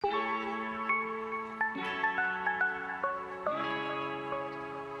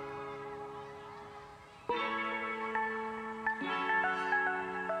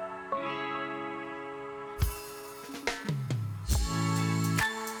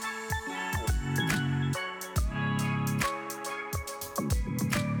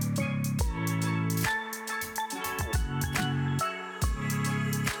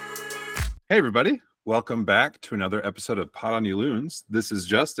Hey, everybody. Welcome back to another episode of Pot on You Loons. This is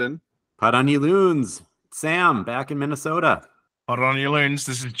Justin. Pot on You Loons. Sam, back in Minnesota. Pot on You Loons.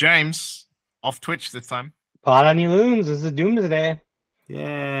 This is James. Off Twitch this time. Pot on You Loons. This is Doomsday.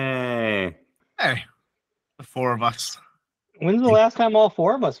 Yay. Hey, the four of us. When's the last time all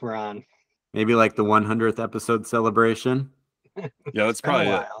four of us were on? Maybe like the 100th episode celebration. Yeah, that's probably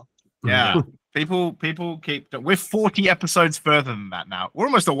it. Yeah. People keep... We're 40 episodes further than that now. We're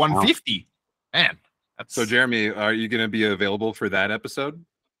almost at 150. Wow. Man. So, Jeremy, are you going to be available for that episode?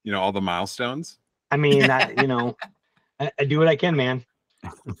 You know, all the milestones? I mean, I do what I can, man.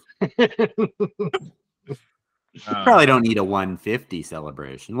 Probably don't need a 150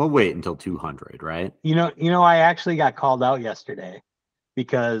 celebration. We'll wait until 200, right? You know, I actually got called out yesterday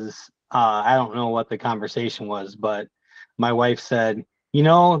because I don't know what the conversation was, but my wife said, you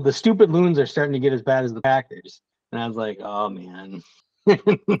know, the stupid Loons are starting to get as bad as the Packers. And I was like, oh, man.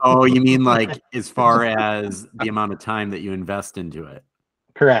 Oh, you mean like as far as the amount of time that you invest into it?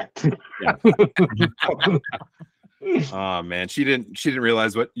 Correct. Yeah. Oh man, she didn't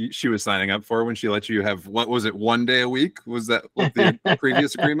realize what she was signing up for when she let you have, what was it, 1 day a week? Was that what the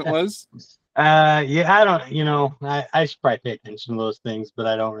previous agreement was? Yeah, I don't, I should probably pay attention to those things, but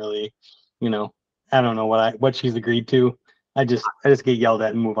I don't really, I don't know what she's agreed to. I just get yelled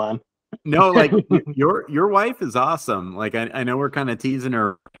at and move on. No, like your wife is awesome. Like I know we're kind of teasing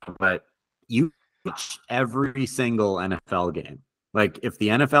her, but you watch every single NFL game. Like if the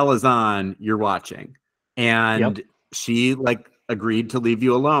NFL is on, you're watching. And she like agreed to leave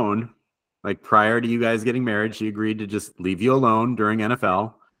you alone. Like prior to you guys getting married, she agreed to just leave you alone during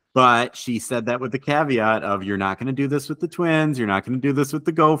NFL. But she said that with the caveat of you're not going to do this with the Twins, you're not going to do this with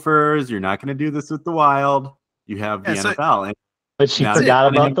the Gophers, you're not going to do this with the Wild. You have the NFL. But she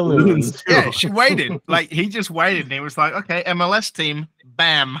forgot about the Loons. Yeah, she waited. Like he just waited and he was like, okay, MLS team,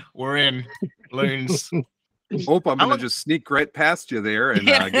 bam, we're in. Loons. Hope I'm going to just sneak right past you there and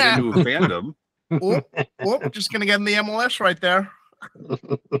get into a fandom. We're just going to get in the MLS right there.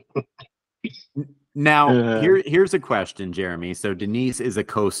 Now, here's a question, Jeremy. So Denise is a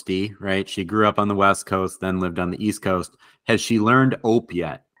coastie, right? She grew up on the West Coast, then lived on the East Coast. Has she learned OPE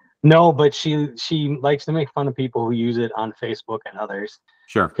yet? No, but she likes to make fun of people who use it on Facebook and others.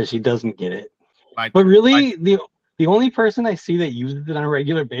 Sure. Because she doesn't get it. But really, the only person I see that uses it on a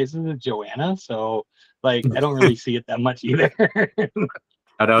regular basis is Joanna. So, like, I don't really see it that much either.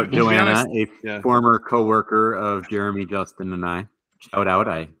 Shout out Joanna, a former co-worker of Jeremy, Justin, and I. Shout out.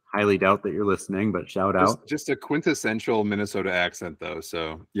 I highly doubt that you're listening, but shout out. Just a quintessential Minnesota accent, though.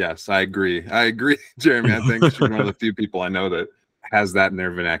 So, yes, I agree. Jeremy. I think she's one of the few people I know that has that in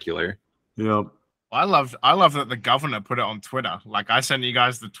their vernacular. Yep. I love that the governor put it on Twitter. Like I sent you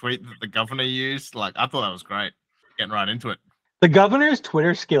guys the tweet that the governor used. Like I thought that was great. Getting right into it. The governor's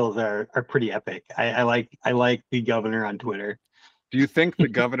Twitter skills are pretty epic. I like the governor on Twitter. Do you think the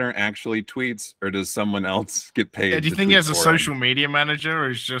governor actually tweets, or does someone else get paid? Yeah, do you think he has a social media manager,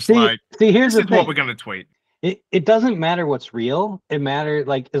 or is just here's the thing. What we're gonna tweet? It doesn't matter what's real. It matters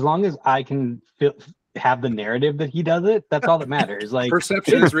as long as I can have the narrative that he does it. That's all that matters. Like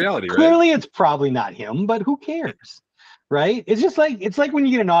perception is reality, right? Clearly, it's probably not him, but who cares, right? It's just like when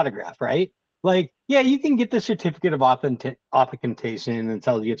you get an autograph, right? Like, yeah, you can get the certificate of authentication and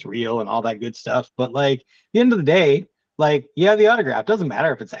tell you it's real and all that good stuff. But like, at the end of the day, like, yeah, the autograph doesn't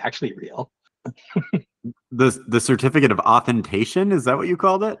matter if it's actually real. The certificate of authentication, is that what you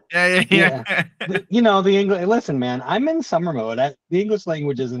called it? Yeah. The English. Listen, man, I'm in summer mode. The English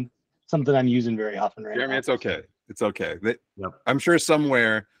language isn't something I'm using very often right now. It's okay. It's okay. I'm sure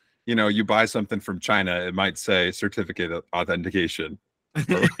somewhere, you buy something from China, it might say certificate of authentication.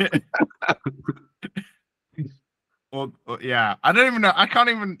 Well, yeah. I don't even know. I can't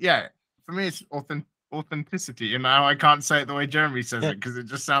even. Yeah. For me, it's authenticity. And now I can't say it the way Jeremy says it because it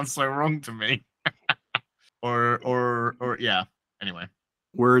just sounds so wrong to me. or yeah. Anyway.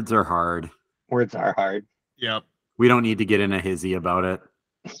 Words are hard. Yep. We don't need to get in a hizzy about it.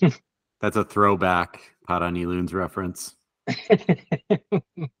 That's a throwback Pot on You Loons reference.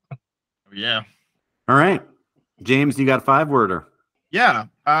 Yeah. All right. James, you got a 5-worder. Yeah.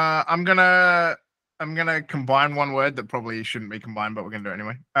 I'm gonna combine one word that probably shouldn't be combined, but we're gonna do it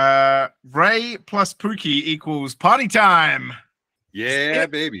anyway. Ray plus Pookie equals party time. Yeah,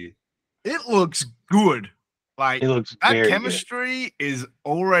 baby. It looks good. Like, it looks that chemistry is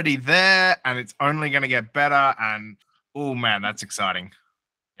already there, and it's only gonna get better. And oh man, that's exciting.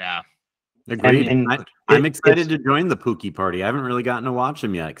 Yeah. Agreed. I'm excited to join the Pookie party. I haven't really gotten to watch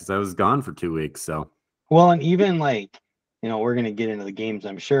him yet because I was gone for 2 weeks. So, well, and even we're gonna get into the games,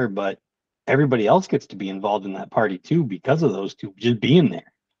 I'm sure, but everybody else gets to be involved in that party too because of those two just being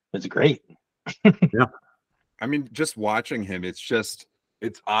there. It's great. I mean, just watching him, it's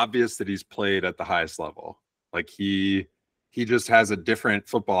obvious that he's played at the highest level. Like he just has a different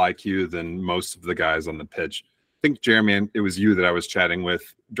football IQ than most of the guys on the pitch. I think, Jeremy, it was you that I was chatting with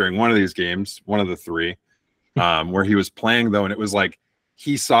during one of these games, one of the three, where he was playing though, and it was like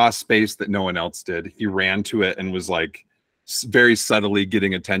he saw space that no one else did. He ran to it and was like very subtly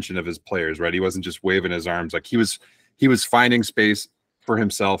getting attention of his players, right? He wasn't just waving his arms. Like he was finding space for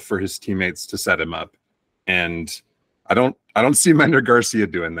himself, for his teammates to set him up. And I don't see Mender Garcia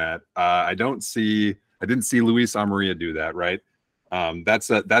doing that. I didn't see Luis Amarilla do that, right?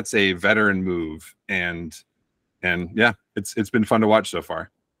 That's a veteran move, and yeah, it's been fun to watch so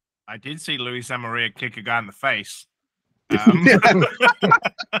far. I did see Luis Amarilla kick a guy in the face.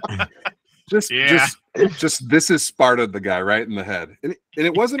 Just this is Sparta the guy right in the head, and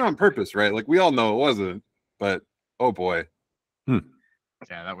it wasn't on purpose, right? Like we all know it wasn't, but oh boy. Yeah,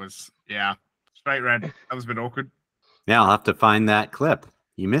 that was straight red. That was a bit awkward. Yeah, I'll have to find that clip.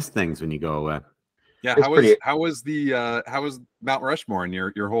 You miss things when you go away. Yeah, how was Mount Rushmore and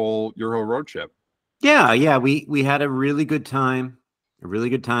your whole road trip? Yeah, we had a really good time.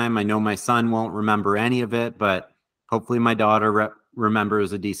 I know my son won't remember any of it, but hopefully my daughter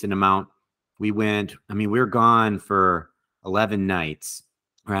remembers a decent amount. We were gone for 11 nights,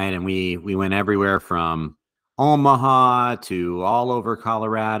 right? And we went everywhere from Omaha to all over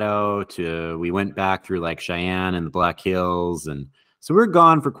Colorado to we went back through like Cheyenne and the Black Hills. And so we were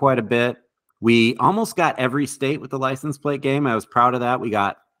gone for quite a bit. We almost got every state with the license plate game. I was proud of that. We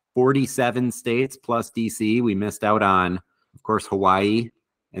got 47 states plus DC. We missed out on, of course, Hawaii.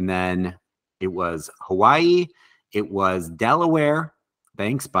 And then it was Hawaii. It was Delaware.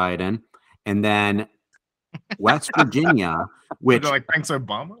 Thanks, Biden. And then West Virginia, which like thanks,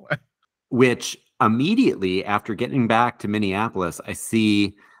 Obama. Which immediately after getting back to Minneapolis,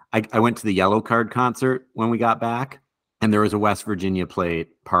 I went to the Yellow Card concert when we got back, and there was a West Virginia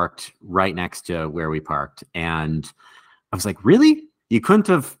plate parked right next to where we parked. And I was like, really? You couldn't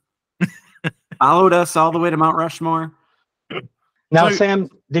have followed us all the way to Mount Rushmore? Now, Sam,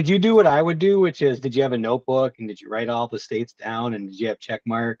 did you do what I would do, which is, did you have a notebook and did you write all the states down and did you have check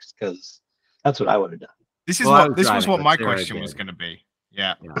marks? Because that's what I would have done. This was what my question was going to be.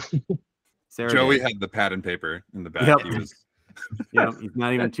 Yeah. Joey had the pad and paper in the back. Yep. He was, he's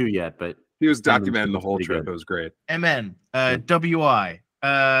not even 2 yet, but he was documenting the whole trip. It was great. MN, WI,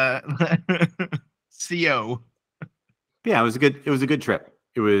 CO. Yeah, it was a good trip.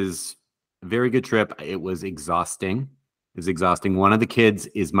 It was a very good trip. It was exhausting. One of the kids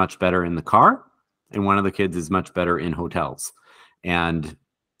is much better in the car, and one of the kids is much better in hotels. And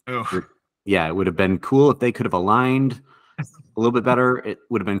yeah, it would have been cool if they could have aligned a little bit better. It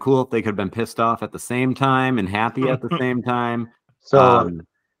would have been cool if they could have been pissed off at the same time and happy at the same time. So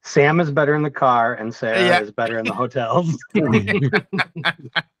Sam is better in the car and Sarah is better in the hotels.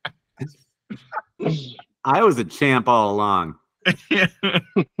 I was a champ all along.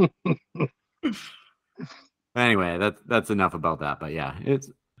 Anyway, that's enough about that. But yeah,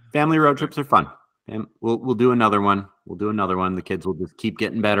 it's family road trips are fun. And we'll do another one. The kids will just keep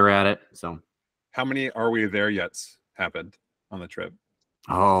getting better at it. So how many are we there yet happened on the trip?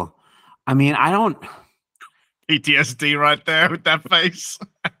 Oh, I mean, I don't PTSD right there with that face.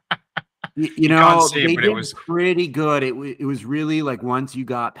 you know, they did pretty good. It was really like once you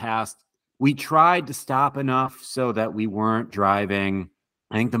got past, we tried to stop enough so that we weren't driving.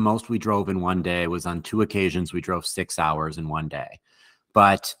 I think the most we drove in one day was on 2 occasions. We drove 6 hours in one day.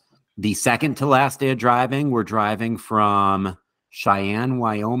 But the second to last day of driving, we're driving from Cheyenne,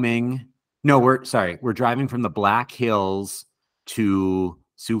 Wyoming. No, we're driving from the Black Hills to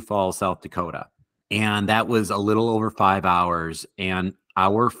Sioux Falls, South Dakota. And that was a little over 5 hours. And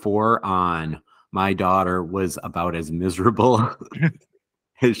hour 4 on, my daughter was about as miserable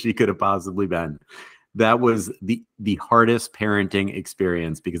as she could have possibly been. That was the hardest parenting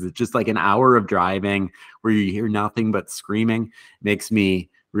experience because it's just like an hour of driving where you hear nothing but screaming. Makes me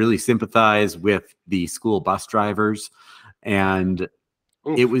really sympathize with the school bus drivers. And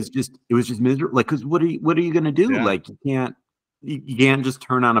it was just miserable. Like, cause what are you going to do? Yeah. Like you can't just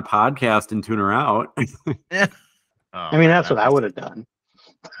turn on a podcast and tune her out. I mean, that's what I would have done.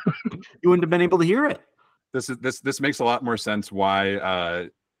 You wouldn't have been able to hear it. This makes a lot more sense why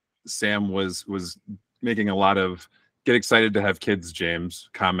Sam was making a lot of get excited to have kids, James,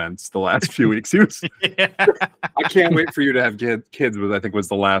 comments the last few weeks. He was I can't wait for you to have kids was, I think, was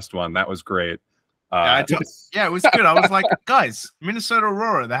the last one. That was great. It was good. I was like, guys, Minnesota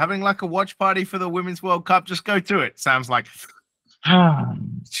Aurora, they're having like a watch party for the Women's World Cup. Just go to it. Sam's like,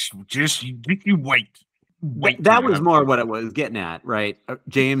 just you wait. That was more what it was getting at, right?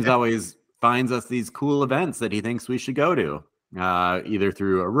 James always finds us these cool events that he thinks we should go to, either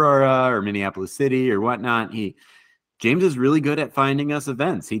through Aurora or Minneapolis City or whatnot. James is really good at finding us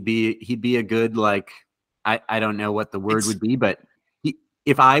events. He'd be a good, like, I don't know what the word would be, but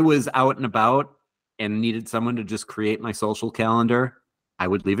if I was out and about and needed someone to just create my social calendar, I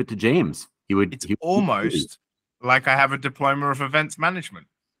would leave it to James. It's almost like I have a diploma of events management.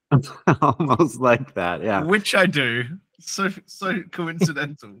 Almost like that, yeah. Which I do. So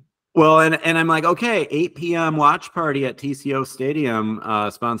coincidental. Well, and I'm like, okay, 8 p.m. watch party at TCO Stadium,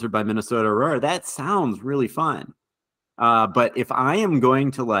 sponsored by Minnesota Aurora. That sounds really fun. But if I am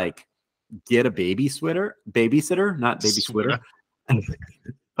going to like get a babysitter, not baby switter. If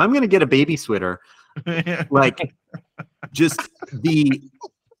I'm going to get a babysitter, like just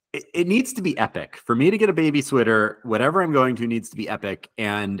it needs to be epic. For me to get a babysitter, whatever I'm going to needs to be epic.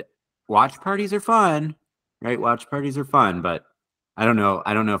 And watch parties are fun, right? Watch parties are fun, but I don't know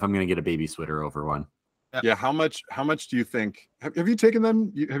if I'm going to get a babysitter over one. Yeah. How much do you think? Have you taken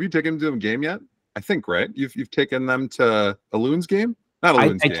them? Have you taken them to a game yet? I think, right? You've taken them to a Loons game? Not a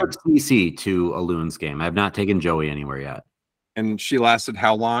Loons game. I took CC to a Loons game. I have not taken Joey anywhere yet. And she lasted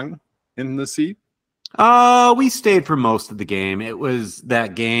how long in the seat? We stayed for most of the game. It was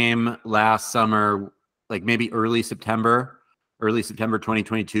that game last summer, like maybe early September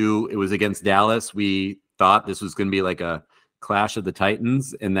 2022. It was against Dallas. We thought this was going to be like a clash of the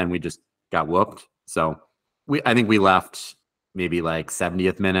Titans, and then we just got whooped. So I think we left maybe like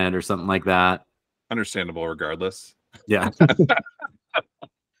 70th minute or something like that. Understandable regardless. Yeah.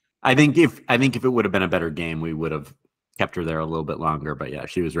 I think if it would have been a better game, we would have kept her there a little bit longer, but yeah,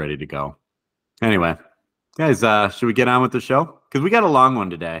 she was ready to go. Anyway, guys, should we get on with the show? Because we got a long one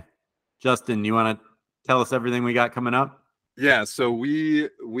today. Justin, you want to tell us everything we got coming up? Yeah, so we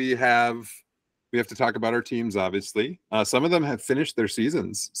have to talk about our teams, obviously. Some of them have finished their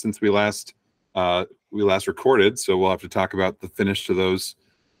seasons since we last recorded, so we'll have to talk about the finish to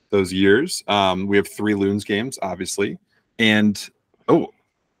those years. We have 3 Loons games, obviously. And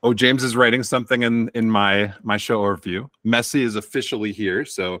James is writing something in my show overview. Messi is officially here,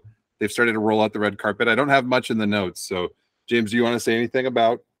 so they've started to roll out the red carpet. I don't have much in the notes, so James, do you want to say anything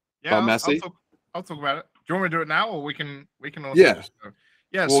about Messi? I'll talk about it. Do you want me to do it now, or we can also just go?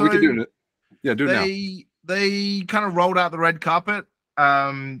 Yeah, well, so we can do it. Yeah, do it now. They kind of rolled out the red carpet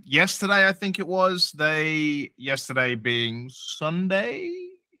yesterday, I think it was. Yesterday being Sunday,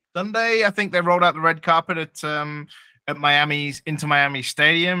 I think they rolled out the red carpet at Inter Miami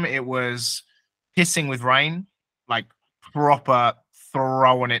Stadium. It was pissing with rain, like proper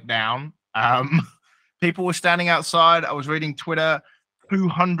throwing it down. People were standing outside. I was reading Twitter.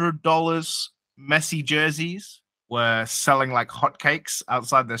 $200 Messi jerseys were selling like hotcakes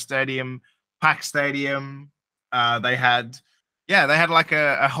outside their stadium, packed stadium. They had like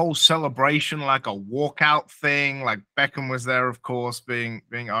a whole celebration, like a walkout thing. Like Beckham was there, of course, being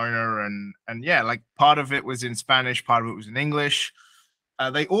owner, and yeah, like part of it was in Spanish, part of it was in English.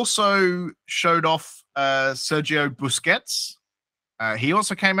 They also showed off Sergio Busquets. He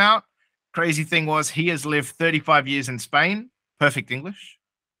also came out. Crazy thing was he has lived 35 years in Spain. Perfect English.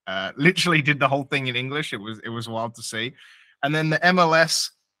 Literally did the whole thing in English. It was wild to see. And then the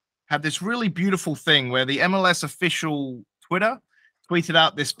MLS had this really beautiful thing where the MLS official Twitter tweeted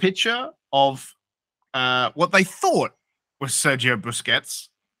out this picture of what they thought was Sergio Busquets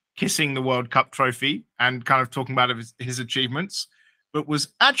kissing the World Cup trophy and kind of talking about his achievements, but was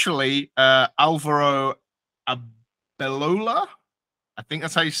actually Alvaro Arbeloa. I think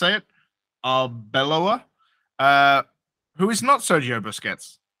that's how you say it. Arbeloa, who is not Sergio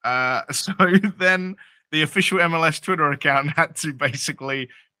Busquets. So then the official MLS Twitter account had to basically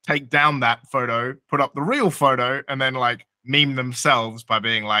take down that photo, put up the real photo, and then like meme themselves by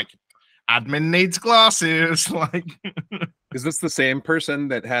being like, admin needs glasses. Like, is this the same person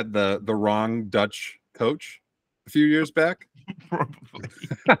that had the wrong Dutch coach a few years back? Probably.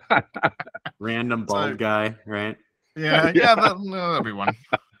 Random bald guy, right? Yeah, that'll be one.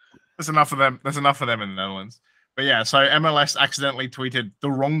 There's enough of them in the Netherlands. But yeah, so MLS accidentally tweeted the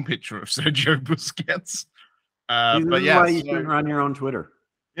wrong picture of Sergio Busquets. But yeah, why you shouldn't run your own Twitter.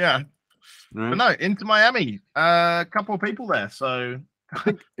 Yeah. Right. But no, Inter Miami. A couple of people there. So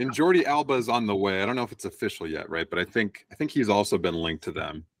and Jordi Alba is on the way. I don't know if it's official yet, right? But I think he's also been linked to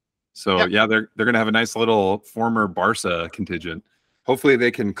them. So yeah, they're gonna have a nice little former Barca contingent. Hopefully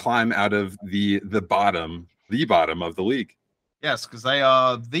they can climb out of the bottom of the league. Yes, because they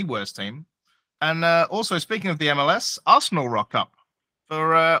are the worst team. And also, speaking of the MLS, Arsenal rock up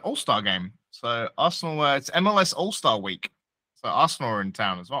for All-Star game. So Arsenal, it's MLS All-Star week. So Arsenal are in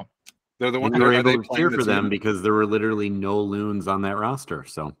town as well. They're the ones who were able to cheer for them because there were literally no Loons on that roster.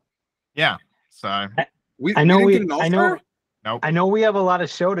 So Yeah. So I know we didn't get an I know All-Star? nope. I know we have a lot of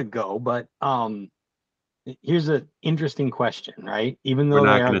show to go, but here's an interesting question, right? Even We're though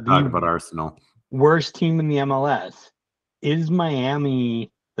not they are going to talk about the Arsenal. worst team in the MLS, is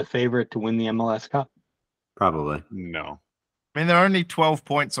Miami the favorite to win the MLS Cup? Probably. No. I mean, they're only 12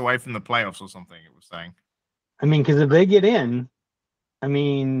 points away from the playoffs or something, it was saying. I mean, because if they get in, I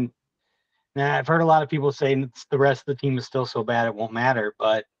mean, I've heard a lot of people say the rest of the team is still so bad it won't matter,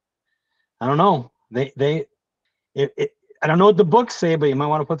 but I don't know. I don't know what the books say, but you might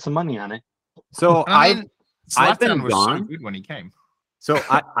want to put some money on it. So I mean, I've been Zlatan was so gone. good when he came. So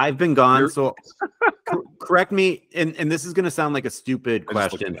I've been gone. You're- So correct me, and this is going to sound like a stupid I just looked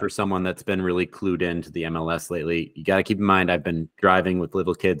question it for up. someone that's been really clued into the MLS lately. You got to keep in mind I've been driving with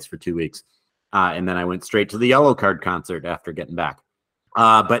little kids for 2 weeks, and then I went straight to the Yellow Card concert after getting back.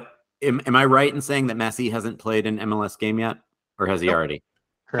 But am I right in saying that Messi hasn't played an MLS game yet, or has he Nope. already?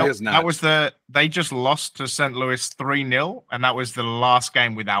 He has not. That was they just lost to St. Louis 3-0, and that was the last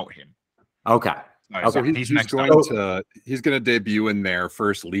game without him. Okay. So, So he's he's next going up. to debut in their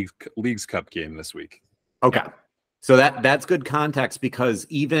first Leagues Cup game this week. Okay. So that's good context because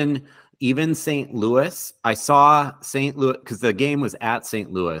even St. Louis, I saw St. Louis because the game was at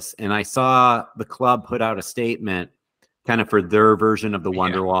St. Louis, and I saw the club put out a statement kind of for their version of the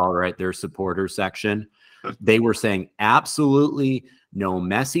Wonderwall, right? Their supporter section. They were saying absolutely no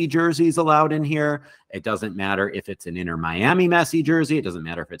Messi jerseys allowed in here. It doesn't matter if it's an Inter Miami Messi jersey. It doesn't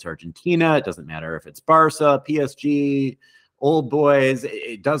matter if it's Argentina. It doesn't matter if it's Barca, PSG, Old Boys.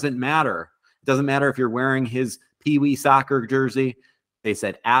 It doesn't matter. It doesn't matter if you're wearing his Pee Wee soccer jersey. They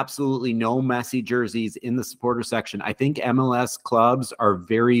said absolutely no Messi jerseys in the supporter section. I think MLS clubs are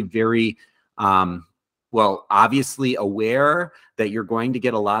very, very obviously aware that you're going to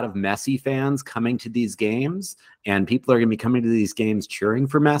get a lot of Messi fans coming to these games, and people are going to be coming to these games cheering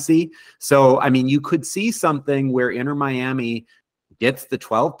for Messi. So, I mean, you could see something where Inter Miami gets the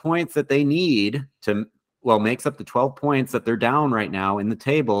 12 points that they need to, makes up the 12 points that they're down right now in the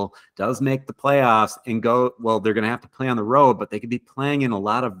table, does make the playoffs and go, they're going to have to play on the road, but they could be playing in a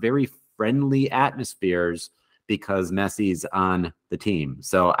lot of very friendly atmospheres because Messi's on the team.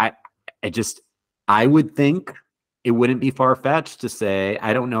 So I would think it wouldn't be far-fetched to say,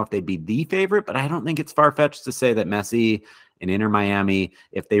 I don't know if they'd be the favorite, but I don't think it's far-fetched to say that Messi and Inter Miami,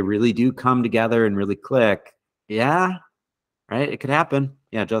 if they really do come together and really click, yeah, right, it could happen.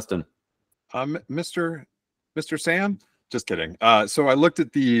 Yeah, Justin. Mr. Sam? Just kidding. So I looked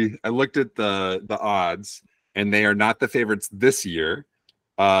at the odds, and they are not the favorites this year.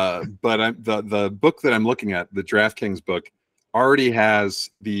 But the book that I'm looking at, the DraftKings book, already has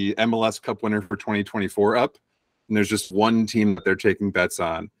the MLS Cup winner for 2024 up, and there's just one team that they're taking bets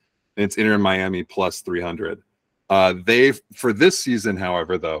on, and it's Inter Miami plus 300. For this season,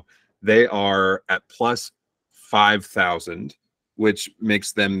 however, though, they are at plus 5,000, which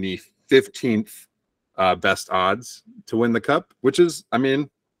makes them the 15th best odds to win the cup, which is, I mean,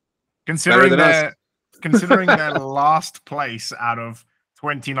 considering their last place out of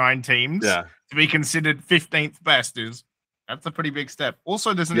 29 teams, yeah, to be considered 15th best that's a pretty big step.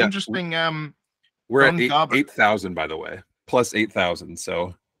 Also, there's an interesting we're at 8,000 by the way, plus 8,000.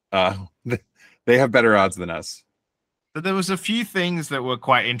 So they have better odds than us. But there was a few things that were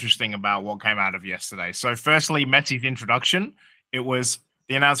quite interesting about what came out of yesterday. So firstly, Messi's introduction, the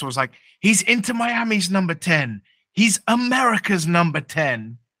announcer was like, he's Inter Miami's number 10. He's America's number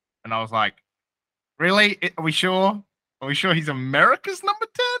 10. And I was like, really? Are we sure? Are we sure he's America's number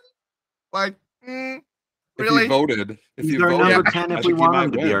 10? Like, really? If he's you our voted, number 10 if we want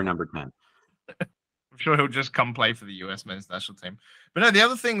him to be our number 10. I'm sure he'll just come play for the U.S. men's national team. But no, the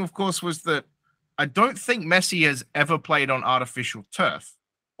other thing, of course, was that I don't think Messi has ever played on artificial turf,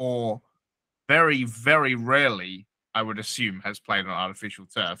 or very, very rarely, I would assume, has played on artificial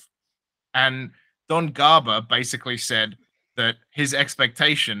turf. And Don Garber basically said that his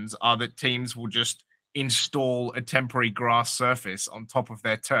expectations are that teams will just install a temporary grass surface on top of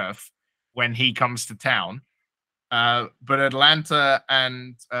their turf when he comes to town. But Atlanta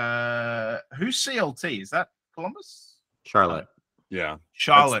and who's CLT? Is that Columbus? Charlotte. Yeah.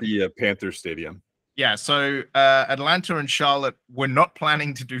 Charlotte. That's the Panthers Stadium. Yeah. So Atlanta and Charlotte were not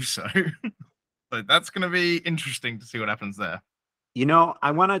planning to do so. So that's going to be interesting to see what happens there. You know,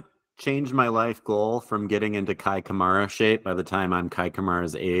 I want to change my life goal from getting into Kai Kamara shape by the time I'm Kai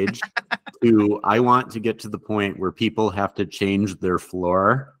Kamara's age to I want to get to the point where people have to change their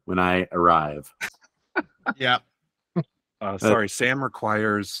floor when I arrive. Yeah. Sorry, Sam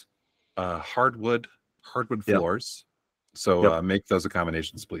requires hardwood floors. So make those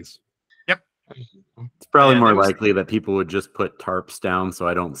accommodations, please. Yep. It's probably Yeah, more there was- likely that people would just put tarps down so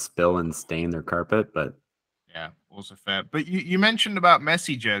I don't spill and stain their carpet, but Yeah, also fair. But you mentioned about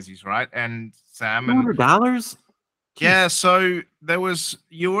Messi jerseys, right? And Sam and $200? yeah, so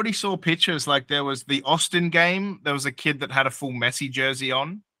you already saw pictures, like there was the Austin game. There was a kid that had a full Messi jersey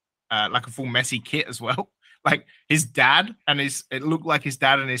on, like a full Messi kit as well. Like his dad it looked like his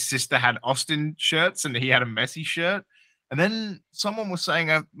dad and his sister had Austin shirts and he had a Messi shirt. And then someone was saying,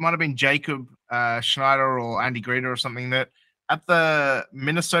 it might have been Jacob Schneider or Andy Greder or something, that at the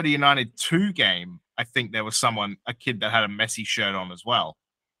Minnesota United 2 game, I think there was a kid that had a Messi shirt on as well.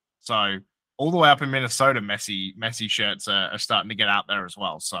 So all the way up in Minnesota, Messi shirts are starting to get out there as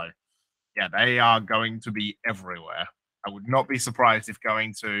well. So yeah, they are going to be everywhere. I would not be surprised if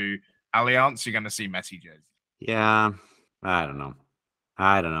going to Allianz, you're going to see Messi jerseys. Yeah, I don't know.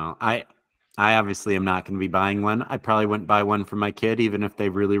 I obviously am not going to be buying one. I probably wouldn't buy one for my kid, even if they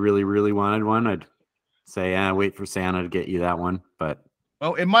really, really, really wanted one. I'd say, wait for Santa to get you that one. But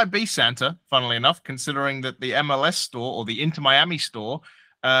well, it might be Santa, funnily enough, considering that the MLS store or the Inter Miami store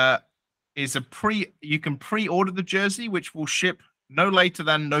is you can pre-order the jersey, which will ship no later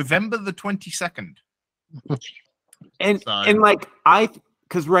than November the 22nd. And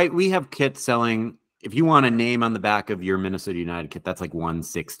because we have kits selling. If you want a name on the back of your Minnesota United kit, that's like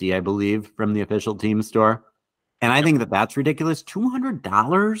 $160, I believe, from the official team store. And I think that's ridiculous.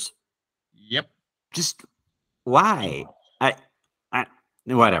 $200? Yep. Just why?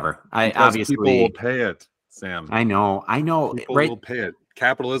 Whatever. Because obviously people will pay it, Sam. I know. People will pay it.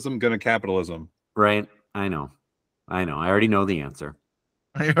 Capitalism gonna capitalism. Right. I know. I already know the answer.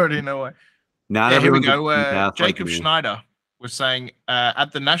 I already know why. Here we go. Jacob Schneider was saying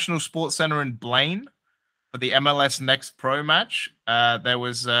at the National Sports Center in Blaine for the MLS Next Pro match, there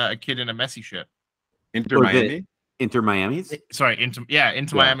was a kid in a Messi shirt. Inter Miami? Inter Miami's? Sorry, Inter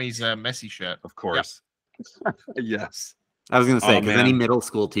Miami's Messi shirt. Of course. Yep. Yes. I was going to say, because any middle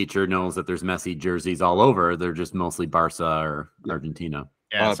school teacher knows that there's Messi jerseys all over. They're just mostly Barca or Argentina.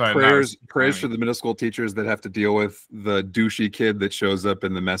 Yeah, prayers for the middle school teachers that have to deal with the douchey kid that shows up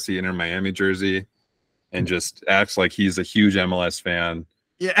in the Messi Inter Miami jersey and just acts like he's a huge MLS fan.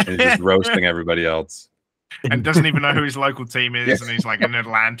 Yeah. And he's just roasting everybody else. And doesn't even know who his local team is, and he's like in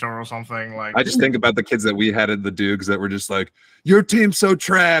Atlanta or something. Like, I just think about the kids that we had at the Dukes that were just like, your team's so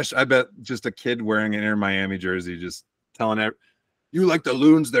trash. I bet just a kid wearing an Inter Miami jersey just telling you like the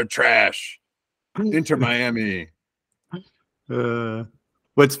Loons, they're trash. Inter Miami.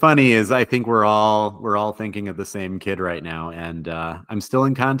 What's funny is I think we're all thinking of the same kid right now, and I'm still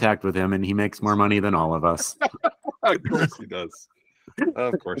in contact with him, and he makes more money than all of us. Of course he does.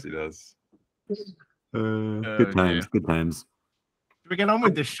 Of course he does. Good times. Good times. We get on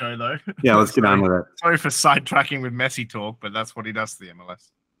with this show, though. Yeah, let's get on with it. Sorry for sidetracking with Messi talk, but that's what he does to the MLS.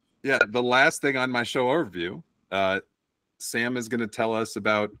 Yeah, the last thing on my show overview, Sam is going to tell us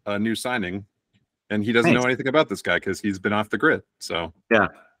about a new signing, and he doesn't know anything about this guy because he's been off the grid. So yeah,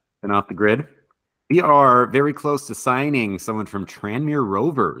 been off the grid. We are very close to signing someone from Tranmere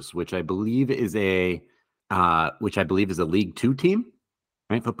Rovers, which I believe is a League Two team,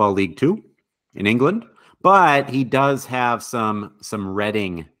 right? Football League Two in England. But he does have some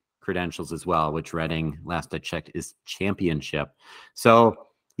Reading credentials as well, which Reading, last I checked, is championship. So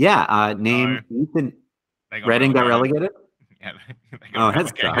yeah, Ethan. Reading got relegated. Yeah,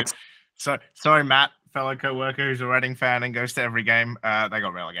 that sucks. So sorry, Matt, fellow co-worker who's a Reading fan and goes to every game. They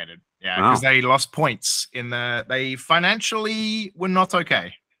got relegated. Yeah, because they lost points they financially were not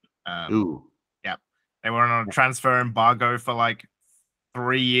okay. Yeah, they were on a transfer embargo for like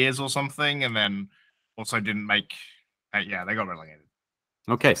 3 years or something, and then also didn't make. They got relegated.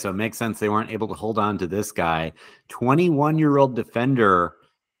 Okay, so it makes sense they weren't able to hold on to this guy. 21-year-old defender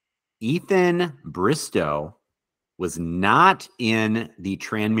Ethan Bristow was not in the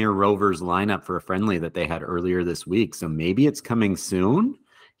Tranmere Rovers lineup for a friendly that they had earlier this week. So maybe it's coming soon.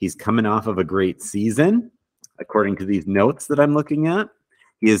 He's coming off of a great season, according to these notes that I'm looking at.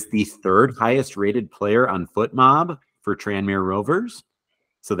 He is the third highest rated player on FootMob for Tranmere Rovers.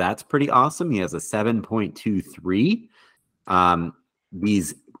 So that's pretty awesome. He has a 7.23.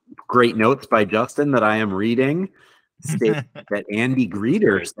 These great notes by Justin that I am reading state that Andy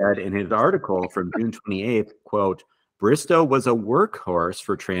Greder said in his article from June 28th, quote, Bristow was a workhorse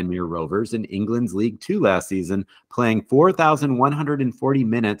for Tranmere Rovers in England's League Two last season, playing 4,140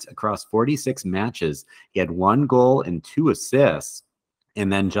 minutes across 46 matches. He had 1 goal and 2 assists.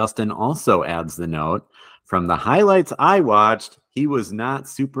 And then Justin also adds the note, from the highlights I watched, he was not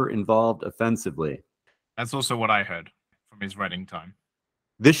super involved offensively. That's also what I heard from his Reading time.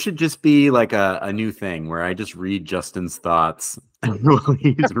 This should just be like a new thing where I just read Justin's thoughts while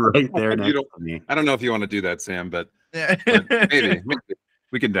he's right there next to me. I don't know if you want to do that, Sam, but Yeah. maybe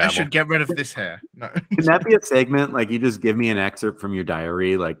we can dabble. I should get rid of this hair. No. Can that be a segment? Like you just give me an excerpt from your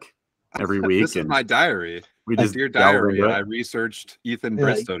diary, like every week. This is my diary. We just Dear delve diary. into it. I researched Ethan Yeah.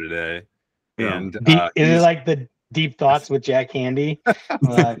 Bristow today, Yeah. and Is it he's- like the deep thoughts with Jack Handy?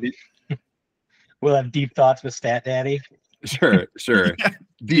 We'll have deep thoughts with Stat Daddy. sure. Yeah.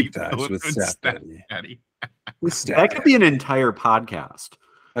 Deep thoughts with Stat Daddy. Daddy. With Stat That could be an entire podcast.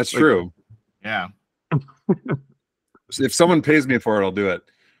 That's like- true. Yeah. If someone pays me for it, I'll do it.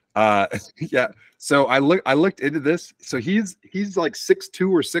 Yeah. So I looked into this. So he's like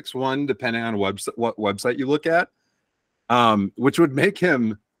 6'2" or 6'1", depending on what website you look at. Which would make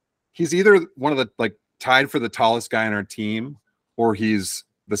him, he's either one of the like tied for the tallest guy on our team, or he's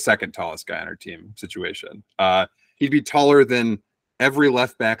the second tallest guy on our team situation. He'd be taller than every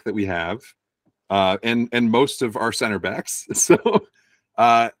left back that we have, and most of our center backs. So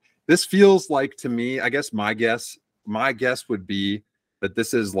this feels like, to me, I guess my guess would be that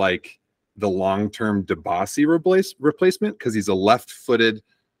this is like the long-term Debasi replacement, because he's a left-footed,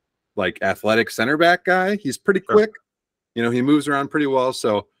 like athletic center back guy. He's pretty quick. You know, he moves around pretty well.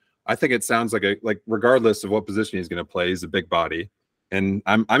 So I think it sounds like regardless of what position he's going to play, he's a big body, and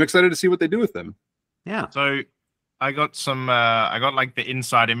I'm excited to see what they do with him. Yeah. So I got like the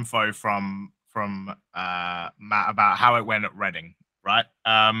inside info from Matt about how it went at Reading, right?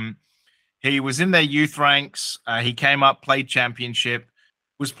 He was in their youth ranks. He came up, played championship,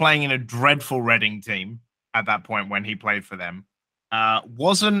 was playing in a dreadful Reading team at that point when he played for them.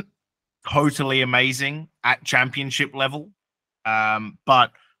 Wasn't totally amazing at championship level.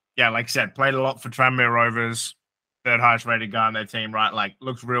 But yeah, like I said, played a lot for Tranmere Rovers, third highest rated guy on their team, right? Like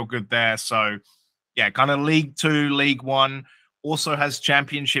looks real good there. So yeah, kind of League 2, League 1, also has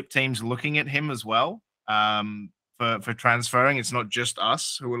championship teams looking at him as well. For transferring. It's not just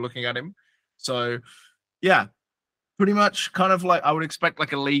us who are looking at him. So yeah, pretty much kind of like I would expect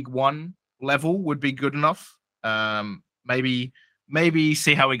like a League 1 level would be good enough. Maybe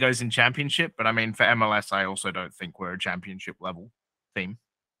see how he goes in championship. But I mean, for MLS, I also don't think we're a championship level team.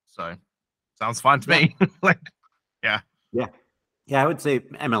 So sounds fine to me. Like, yeah. I would say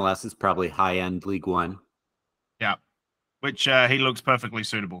MLS is probably high end League 1. Yeah. Which he looks perfectly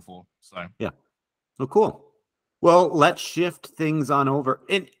suitable for. So yeah. Oh, cool. Well, let's shift things on over.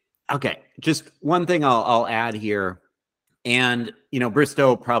 Okay, just one thing I'll add here. And,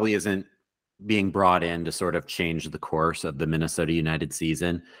 Bristow probably isn't being brought in to sort of change the course of the Minnesota United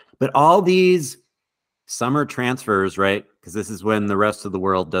season. But all these summer transfers, right? Because this is when the rest of the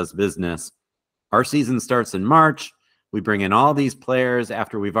world does business. Our season starts in March. We bring in all these players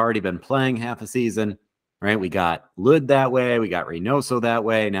after we've already been playing half a season, right? We got Lud that way. We got Reynoso that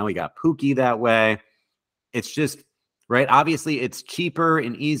way. Now we got Pukki that way. It's just, right? Obviously, it's cheaper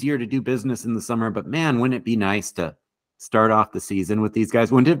and easier to do business in the summer, but man, wouldn't it be nice to start off the season with these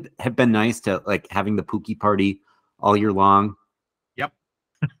guys? Wouldn't it have been nice to like having the Pukki party all year long? Yep.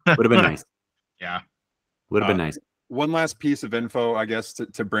 Would have been nice. Yeah. Would have been nice. One last piece of info, I guess,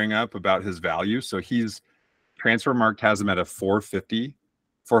 to bring up about his value. So Transfermarkt has him at a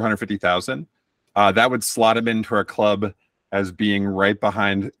 450,000. That would slot him into our club as being right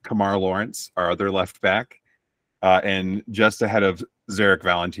behind Kamar Lawrence, our other left back, and just ahead of Zarek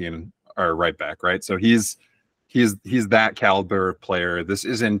Valentin, our right back, right? So he's that caliber of player. This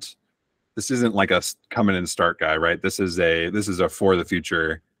isn't like a come in and start guy, right? This is a for the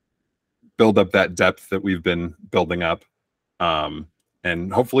future, build up that depth that we've been building up,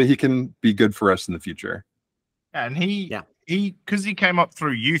 and hopefully he can be good for us in the future. Yeah, and he because he came up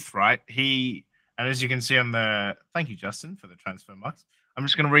through youth, right? And as you can see on thank you, Justin, for the transfer marks. I'm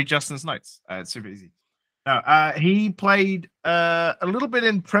just going to read Justin's notes. It's super easy. No, he played a little bit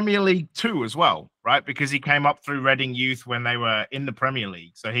in Premier League 2 as well, right? Because he came up through Reading Youth when they were in the Premier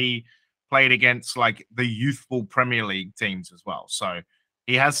League. So he played against like the youthful Premier League teams as well. So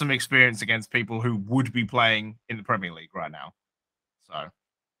he has some experience against people who would be playing in the Premier League right now. So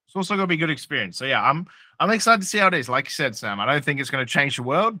it's also going to be good experience. So yeah, I'm excited to see how it is. Like you said, Sam, I don't think it's going to change the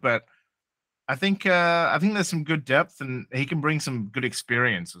world, but I think there's some good depth, and he can bring some good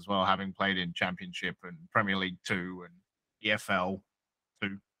experience as well, having played in Championship and Premier League 2 and EFL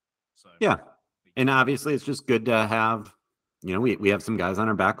 2. So yeah, and obviously it's just good to have, we have some guys on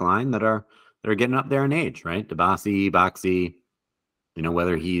our back line that are getting up there in age, right? Debasi, Boxy,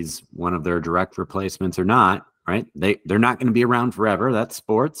 whether he's one of their direct replacements or not, right? They're not going to be around forever. That's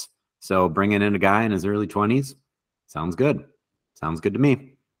sports. So bringing in a guy in his early 20s sounds good. Sounds good to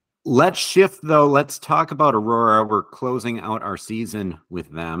me. Let's shift, though. Let's talk about Aurora. We're closing out our season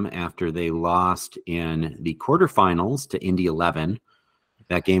with them after they lost in the quarterfinals to Indy 11.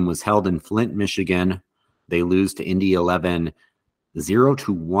 That game was held in Flint, Michigan. They lose to Indy 11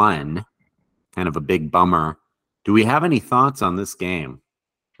 0-1. Kind of a big bummer. Do we have any thoughts on this game?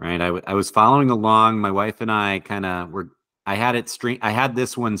 Right, I was following along. My wife and I kind of were. I had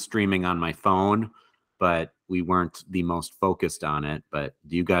this one streaming on my phone, but we weren't the most focused on it. But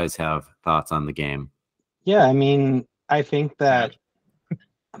do you guys have thoughts on the game? Yeah, I mean, I think that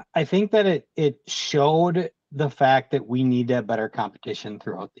it showed the fact that we need to have better competition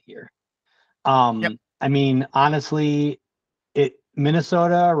throughout the year. Yep. I mean, honestly,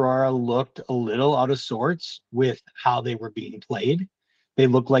 Minnesota Aurora looked a little out of sorts with how they were being played. They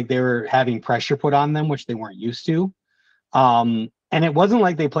looked like they were having pressure put on them, which they weren't used to. And it wasn't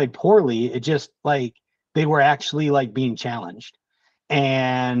like they played poorly. It just like they were actually like being challenged.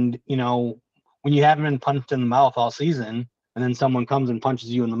 And, you know, when you haven't been punched in the mouth all season and then someone comes and punches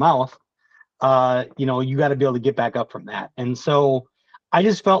you in the mouth, you know, you got to be able to get back up from that. And so I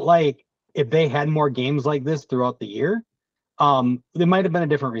just felt like if they had more games like this throughout the year, there might have been a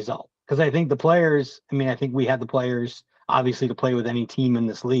different result. Because I think the players, I mean, I think we had the players obviously to play with any team in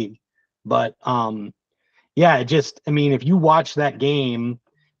this league. But yeah, I mean, if you watch that game,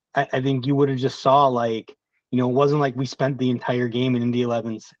 I think you would have just saw like, you know, it wasn't like we spent the entire game in Indy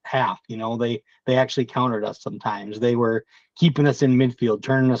 11's half. You know, they actually countered us sometimes. They were keeping us in midfield,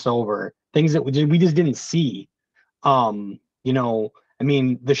 turning us over, things that we just didn't see. You know, I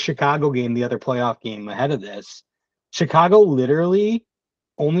mean, the Chicago game, the other playoff game ahead of this, Chicago literally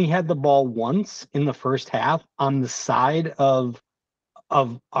only had the ball once in the first half on the side of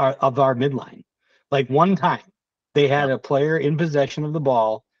our midline. Like one time they had a player in possession of the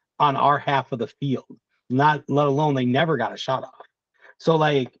ball on our half of the field, not let alone they never got a shot off. So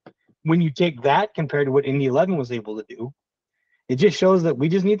like when you take that compared to what Indy 11 was able to do, it just shows that we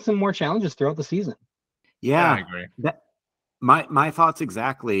just need some more challenges throughout the season. Yeah, I agree. My thoughts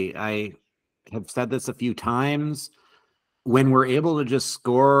exactly. I have said this a few times. When we're able to just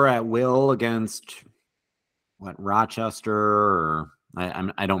score at will against Rochester, or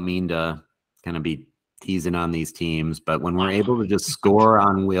I don't mean to kind of be teasing on these teams, but when we're able to just score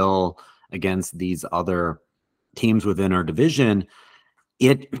on will against these other teams within our division,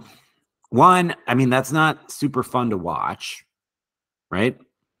 I mean, that's not super fun to watch, right?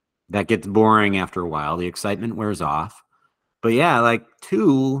 That gets boring after a while. The excitement wears off. But yeah, like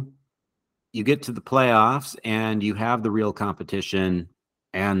two, you get to the playoffs and you have the real competition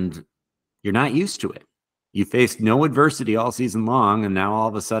and you're not used to it. You faced no adversity all season long, and now all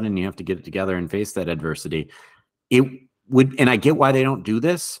of a sudden you have to get it together and face that adversity. And I get why they don't do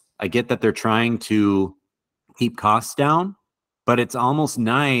this. I get that they're trying to keep costs down, but it's almost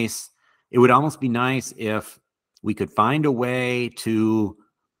nice. It would almost be nice if we could find a way to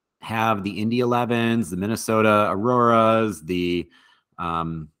have the Indy 11s, the Minnesota Auroras, the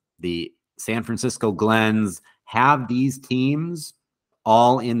San Francisco Glens, have these teams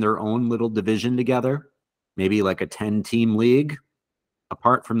all in their own little division together, maybe like a 10-team league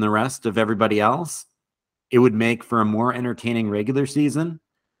apart from the rest of everybody else. It would make for a more entertaining regular season.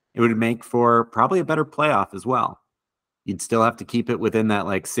 It would make for probably a better playoff as well. You'd still have to keep it within that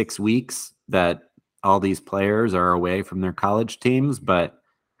like 6 weeks that all these players are away from their college teams. But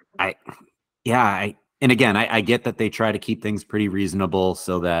and again, I get that they try to keep things pretty reasonable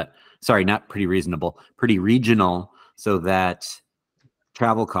so that, sorry, not pretty reasonable, pretty regional so that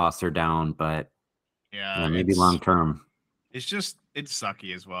travel costs are down, but yeah, maybe long term. It's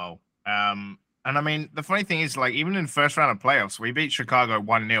sucky as well. And I mean, the funny thing is, like, even in first round of playoffs, we beat Chicago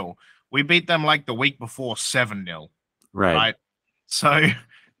 1-0. We beat them like the week before 7-0. Right. So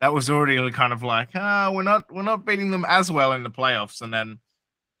that was already kind of like, we're not beating them as well in the playoffs. And then,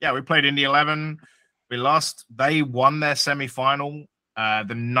 yeah, we played Indy 11. We lost. They won their semifinal.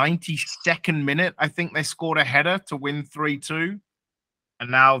 The 92nd minute, I think they scored a header to win 3-2.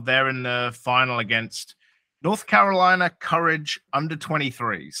 And now they're in the final against North Carolina Courage under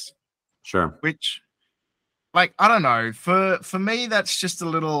 23s. Sure. Which, like, I don't know. For me, that's just a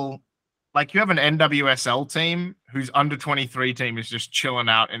little, like, you have an NWSL team whose under 23 team is just chilling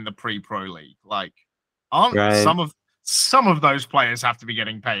out in the pre-pro league. Like, some of those players have to be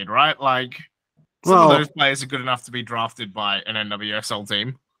getting paid, right? Like, some of those players are good enough to be drafted by an NWSL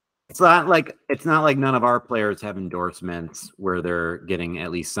team. It's not like none of our players have endorsements where they're getting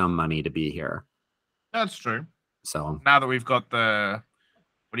at least some money to be here. That's true. So now that we've got the,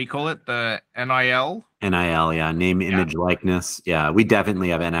 what do you call it? The NIL? NIL, yeah. Name, image, likeness. Yeah, we definitely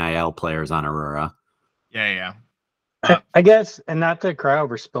have NIL players on Aurora. Yeah. I guess, and not to cry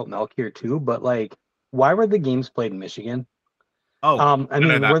over spilt milk here too, but like, why were the games played in Michigan? I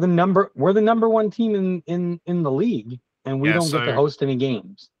mean, we're the number one team in the league, and we don't get to host any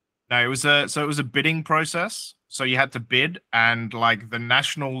games. No, it was a bidding process. So you had to bid, and like the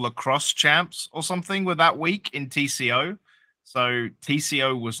national lacrosse champs or something were that week in TCO. So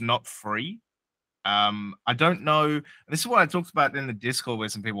TCO was not free. I don't know. This is what I talked about in the Discord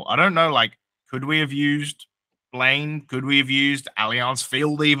with some people. I don't know, like, could we have used Blaine? Could we have used Allianz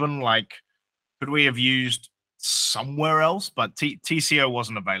Field even? Like, could we have used somewhere else? But TCO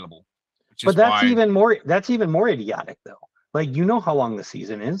wasn't available. But that's even more idiotic though. Like, you know how long the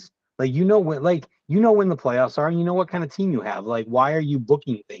season is. Like, you know when the playoffs are, and you know what kind of team you have. Like, why are you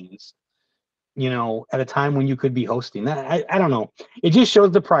booking things, at a time when you could be hosting that? I don't know. It just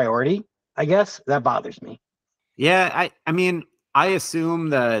shows the priority. I guess that bothers me. Yeah, I mean, I assume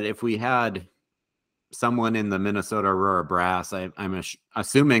that if we had someone in the Minnesota Aurora Brass, I'm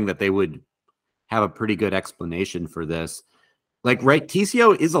assuming that they would have a pretty good explanation for this. Like, right,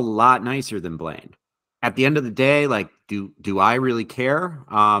 TCO is a lot nicer than Blaine. At the end of the day, like, do I really care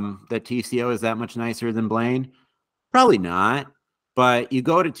that TCO is that much nicer than Blaine? Probably not. But you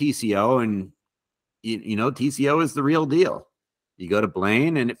go to TCO and you know TCO is the real deal. You go to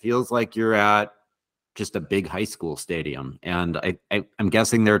Blaine and it feels like you're at just a big high school stadium. And I'm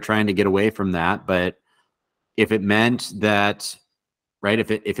guessing they're trying to get away from that. But if it meant that, right,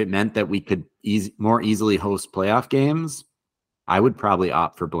 if it meant that we could more easily host playoff games, I would probably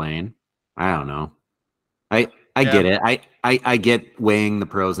opt for Blaine. I don't know. I get it. I get weighing the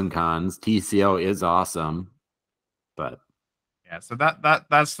pros and cons. TCO is awesome, but yeah. So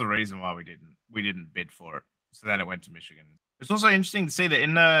that's the reason why we didn't bid for it. So then it went to Michigan. It's also interesting to see that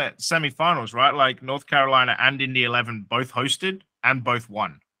in the semifinals, right? Like North Carolina and Indy 11 both hosted and both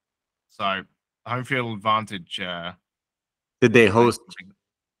won. So home field advantage. Did they host?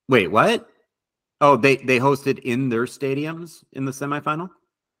 Wait, what? Oh, they hosted in their stadiums in the semifinal?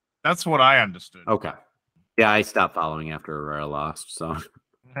 That's what I understood. Okay. Yeah, I stopped following after Aurora lost. So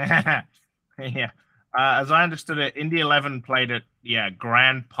yeah. As I understood it, Indy 11 played at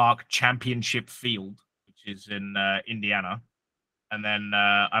Grand Park Championship Field, which is in Indiana. And then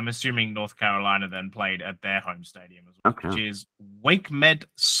I'm assuming North Carolina then played at their home stadium as well, which is Wake Med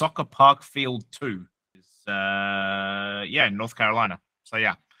Soccer Park Field 2. In North Carolina. So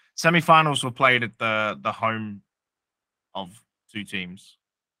yeah, semifinals were played at the home of two teams,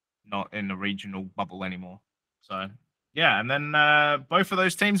 not in the regional bubble anymore. So yeah, and then both of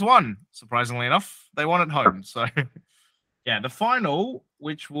those teams won. Surprisingly enough, they won at home. So yeah, the final,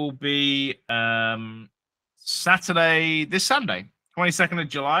 which will be this Saturday, 22nd of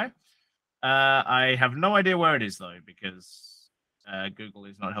July. I have no idea where it is though, because Google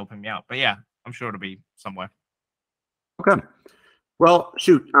is not helping me out. But yeah, I'm sure it'll be somewhere. Okay. Well,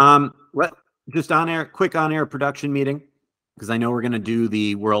 shoot. Just quick on air production meeting, because I know we're going to do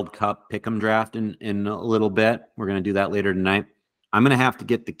the World Cup pick'em draft in a little bit. We're going to do that later tonight. I'm going to have to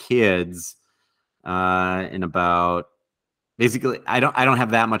get the kids in about, basically, I don't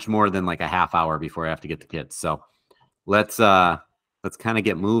have that much more than like a half hour before I have to get the kids. So let's kind of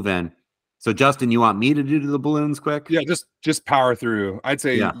get moving. So Justin, you want me to do the balloons quick? Yeah, just power through. I'd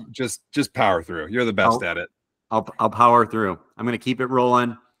say just power through. You're the best at it. I'll power through. I'm going to keep it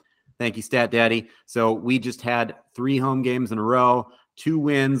rolling. Thank you, Stat Daddy. So we just had 3 home games in a row, 2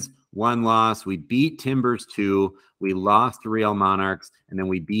 wins, 1 loss. We beat Timbers 2. We lost to Real Monarchs, and then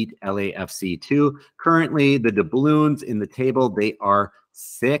we beat LAFC 2. Currently, the Doubloons in the table, they are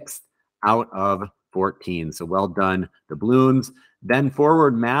 6th out of 14. So well done, Doubloons. Then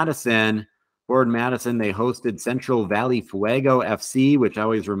Forward Madison, they hosted Central Valley Fuego FC, which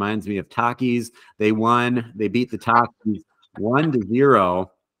always reminds me of Takis. They won. They beat the Takis 1-0.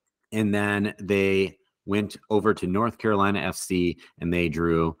 And then they went over to North Carolina FC and they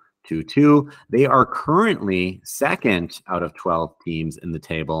drew 2-2. They are currently 2nd out of 12 teams in the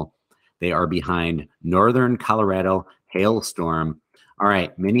table. They are behind Northern Colorado Hailstorm. All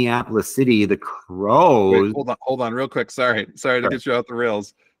right, Minneapolis City, the Crows. Wait, hold on real quick. Sorry to get you out the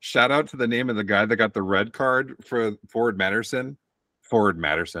rails. Shout out to the name of the guy that got the red card for Forward Madison.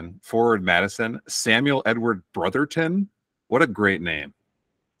 Samuel Edward Brotherton. What a great name.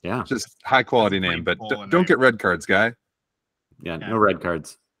 Yeah. Just high quality name, but don't get red cards, guy. Yeah, no red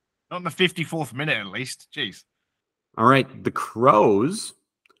cards. Not in the 54th minute, at least. Jeez. All right, the Crows.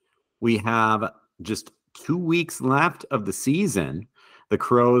 We have just 2 weeks left of the season. The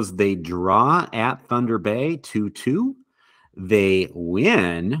Crows, they draw at Thunder Bay 2-2. They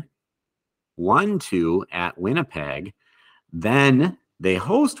win 1-2 at Winnipeg. Then they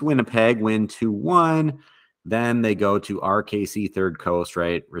host Winnipeg, win 2-1. Then they go to RKC Third Coast,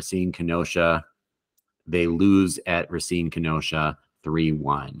 right? Racine Kenosha. They lose at Racine Kenosha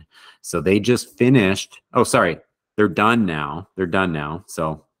 3-1. So they just finished. Oh, sorry. They're done now.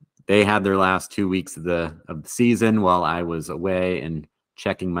 So they had their last 2 weeks of the season while I was away and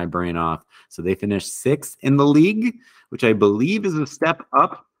checking my brain off. So they finished 6th in the league, which I believe is a step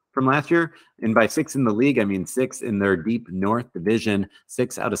up from last year. And by 6th in the league, I mean 6th in their deep North division,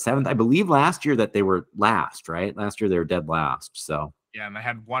 6 out of 7th. I believe last year that they were last, right? Last year they were dead last. So yeah, and they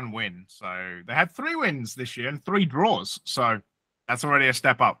had 1 win. So they had 3 wins this year and 3 draws. So that's already a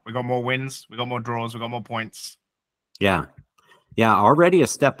step up. We got more wins, we got more draws, we got more points. Yeah, already a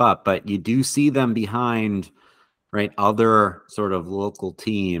step up, but you do see them behind, right, other sort of local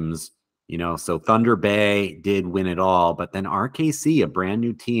teams. So Thunder Bay did win it all, but then RKC, a brand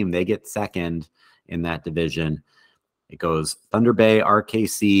new team, they get second in that division. It goes Thunder Bay,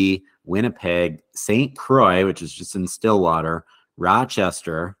 RKC, Winnipeg, St. Croix, which is just in Stillwater,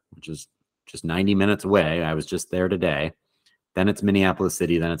 Rochester, which is just 90 minutes away. I was just there today. Then it's Minneapolis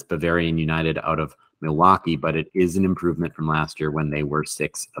City. Then it's Bavarian United out of Milwaukee, but it is an improvement from last year when they were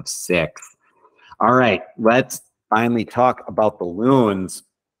 6 of 6. All right, let's finally talk about the Loons.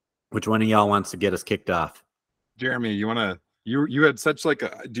 Which one of y'all wants to get us kicked off? Jeremy, you had such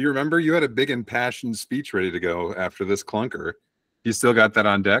do you remember you had a big impassioned speech ready to go after this clunker? You still got that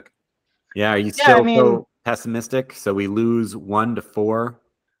on deck? Yeah, are you still so pessimistic? So we lose 1-4.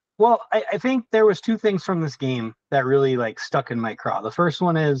 Well, I think there was 2 things from this game that really stuck in my craw. The first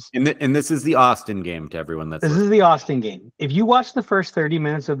one is, and this is the Austin game to everyone that's this is the Austin game. If you watch the first 30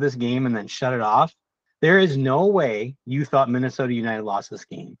 minutes of this game and then shut it off, there is no way you thought Minnesota United lost this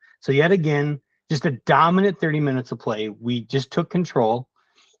game. So yet again, just a dominant 30 minutes of play. We just took control.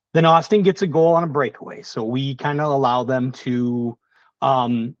 Then Austin gets a goal on a breakaway. So we kind of allow them to,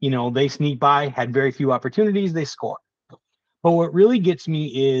 they sneak by, had very few opportunities, they score. But what really gets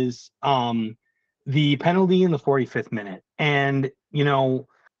me is the penalty in the 45th minute. And,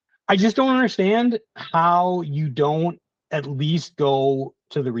 I just don't understand how you don't at least go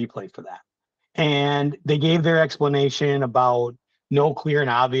to the replay for that. And they gave their explanation about no clear and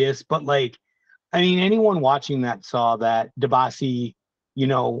obvious, but anyone watching that saw that Dabasi,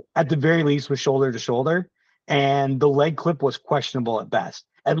 at the very least was shoulder to shoulder, and the leg clip was questionable at best.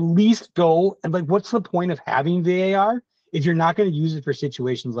 At least go and what's the point of having VAR if you're not going to use it for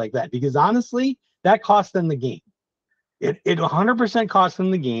situations like that? Because honestly, that cost them the game. It 100% cost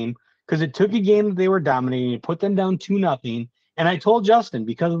them the game because it took a game that they were dominating, it put them down 2-0. And I told Justin,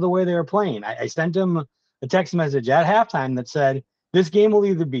 because of the way they were playing, I sent him a text message at halftime that said, this game will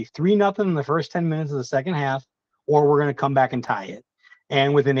either be 3-0 in the first 10 minutes of the second half, or we're going to come back and tie it.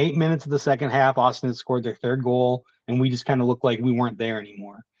 And within 8 minutes of the second half, Austin had scored their 3rd goal, and we just kind of looked like we weren't there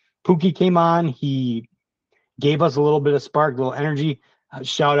anymore. Pookie came on. He gave us a little bit of spark, a little energy.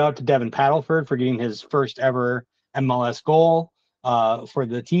 Shout out to Devin Paddleford for getting his first ever MLS goal for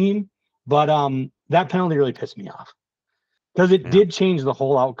the team. But that penalty really pissed me off because it did change the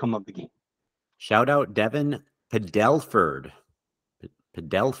whole outcome of the game. Shout out Devin Paddleford.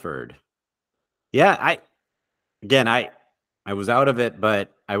 Yeah, I was out of it,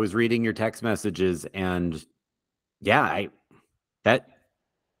 but I was reading your text messages, and it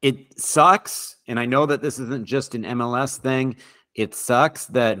sucks. And I know that this isn't just an MLS thing. It sucks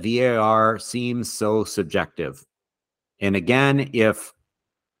that VAR seems so subjective. And again, if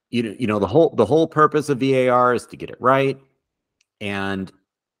the whole purpose of VAR is to get it right. And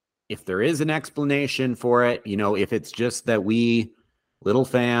if there is an explanation for it, if it's just that we little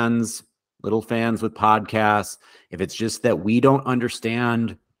fans with podcasts, if it's just that we don't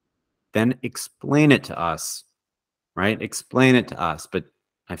understand, then explain it to us, right? Explain it to us. But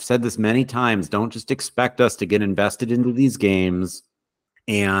I've said this many times, don't just expect us to get invested into these games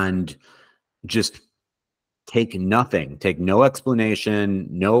and just take nothing, take no explanation,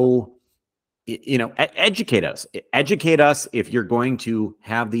 educate us. Educate us if you're going to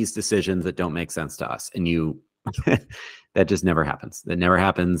have these decisions that don't make sense to us. And that just never happens. That never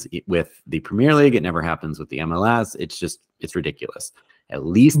happens with the Premier League. It never happens with the MLS. It's ridiculous. At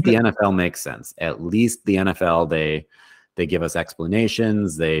least the NFL makes sense. At least the NFL, they give us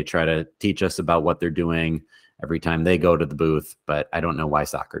explanations. They try to teach us about what they're doing every time they go to the booth. But I don't know why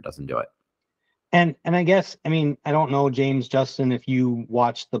soccer doesn't do it. And I guess, I don't know, James, Justin, if you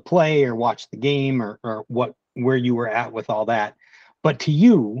watched the play or watched the game or where you were at with all that, but to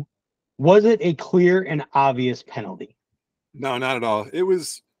you, was it a clear and obvious penalty? No, not at all. It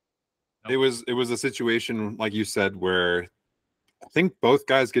was a situation, like you said, where I think both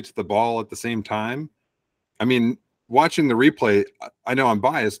guys get to the ball at the same time. Watching the replay, I know I'm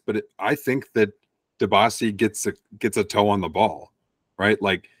biased, but I think that Debasi gets a toe on the ball, right?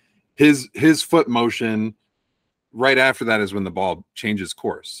 Like his foot motion right after that is when the ball changes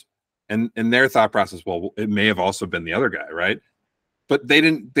course. And their thought process, well, it may have also been the other guy, right? But they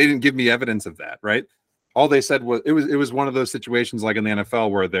didn't give me evidence of that, right? All they said was it was one of those situations like in the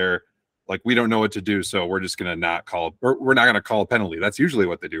NFL where they're like, we don't know what to do, so we're just gonna not call, or we're not gonna call a penalty. That's usually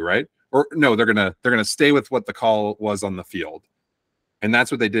what they do, right? Or no, they're gonna stay with what the call was on the field, and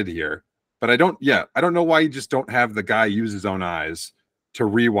that's what they did here. But I don't know why you just don't have the guy use his own eyes to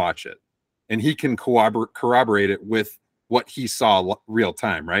rewatch it, and he can corroborate it with what he saw real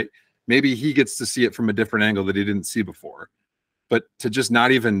time, right? Maybe he gets to see it from a different angle that he didn't see before. But to just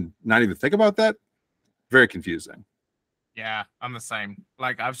not even think about that, very confusing. Yeah, I'm the same.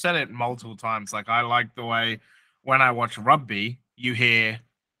 Like I've said it multiple times. Like I like the way when I watch rugby, you hear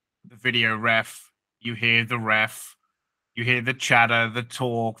the video ref, you hear the ref, you hear the chatter, the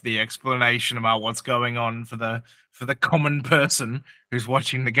talk, the explanation about what's going on for the common person who's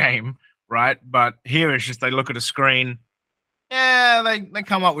watching the game, right? But here it's just they look at a screen, yeah, they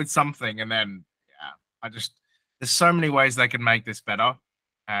come up with something, and then there's so many ways they can make this better,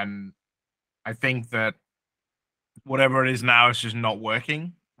 and I think that whatever it is now is just not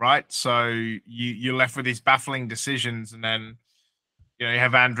working, right? So you're left with these baffling decisions, and then you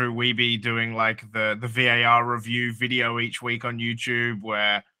have Andrew Wiebe doing like the VAR review video each week on YouTube,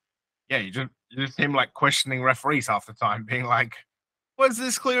 where you just him like questioning referees half the time, being like, "Was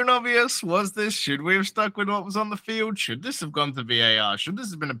this clear and obvious? Should we have stuck with what was on the field? Should this have gone to VAR? Should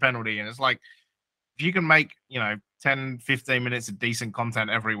this have been a penalty?" And it's like, if you can make 10, 15 minutes of decent content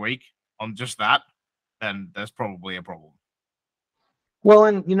every week on just that, then there's probably a problem. Well,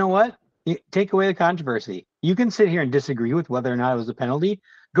 and you know what? Take away the controversy. You can sit here and disagree with whether or not it was a penalty.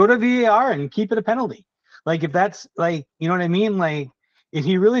 Go to VAR and keep it a penalty. Like if that's like, you know what I mean? Like if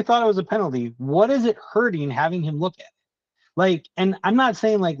he really thought it was a penalty, what is it hurting having him look at it? Like, and I'm not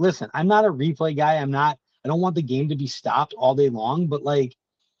saying like, listen, I'm not a replay guy. I don't want the game to be stopped all day long, but like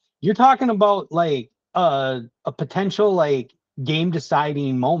you're talking about like a potential like game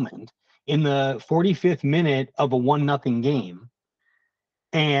deciding moment in the 45th minute of a 1-0 game,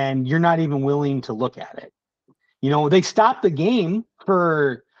 and you're not even willing to look at it. They stopped the game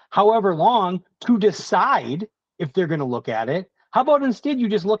for however long to decide if they're going to look at it. How about instead you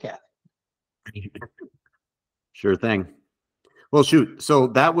just look at it? Sure thing. Well, shoot. So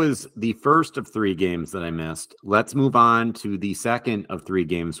that was the first of 3 games that I missed. Let's move on to the second of 3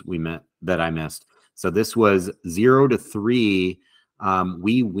 games that I missed. So this was 0-3.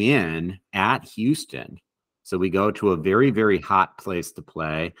 We win at Houston. So we go to a very, very hot place to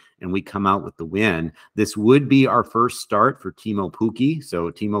play, and we come out with the win. This would be our first start for Timo Pukki.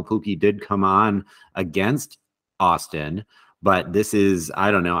 So Timo Pukki did come on against Austin, but this is,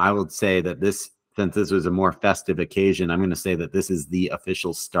 I don't know, I would say that since this was a more festive occasion, I'm going to say that this is the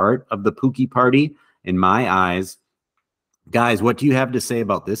official start of the Pukki party in my eyes. Guys, what do you have to say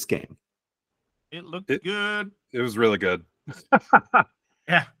about this game? It looked good. It was really good.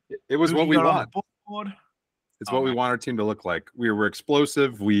 Yeah. It was what we want. It's what we want our team to look like. We were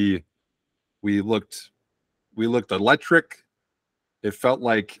explosive. We looked electric. It felt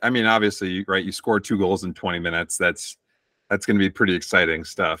like, I mean, obviously, right, you scored 2 goals in 20 minutes. That's going to be pretty exciting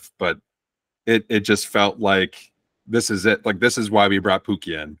stuff, but it just felt like this is it. Like this is why we brought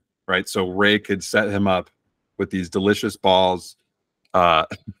Pukki in, right? So Ray could set him up with these delicious balls.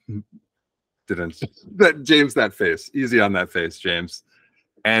 James, that face, easy on that face, James.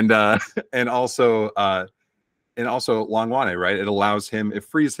 And also Longwane, right? It allows him, it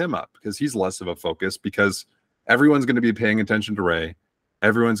frees him up because he's less of a focus, because everyone's going to be paying attention to Ray.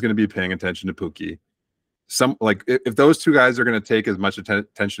 Everyone's going to be paying attention to Pukki. If those 2 guys are going to take as much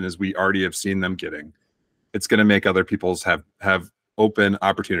attention as we already have seen them getting, it's going to make other people's have open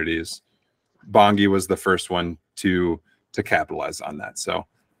opportunities. Bongi was the first one to capitalize on that. So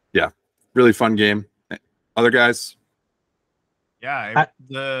yeah, really fun game. Other guys? Yeah,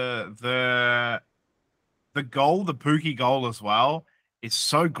 the goal, the Pukki goal as well, is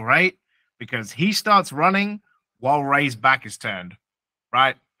so great because he starts running while Ray's back is turned,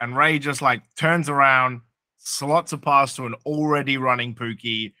 right? And Ray just like turns around, slots a pass to an already running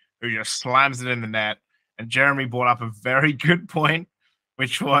Pukki who just slams it in the net. And Jeremy brought up a very good point,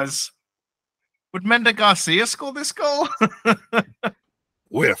 which was, would Menda Garcia score this goal?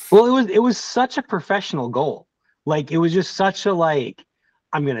 Whiff. Well, it was such a professional goal. Like it was just such a like,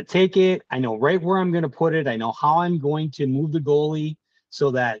 I'm gonna take it. I know right where I'm gonna put it. I know how I'm going to move the goalie so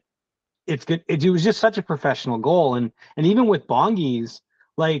that it's good. It was just such a professional goal. And even with Bongi's,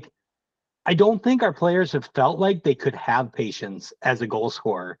 like I don't think our players have felt like they could have patience as a goal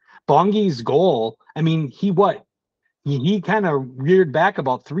scorer. Bongi's goal, I mean, he kind of reared back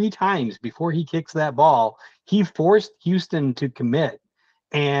about 3 times before he kicks that ball. He forced Houston to commit.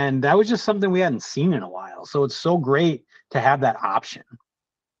 And that was just something we hadn't seen in a while. So it's so great to have that option.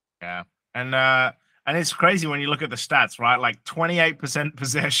 Yeah. And it's crazy when you look at the stats, right? Like 28%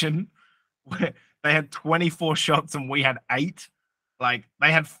 possession. They had 24 shots and we had 8. Like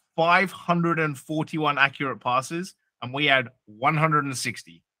they had 541 accurate passes and we had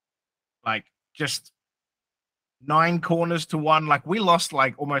 160. Like just 9 corners to 1. Like we lost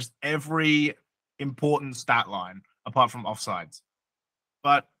like almost every important stat line apart from offsides.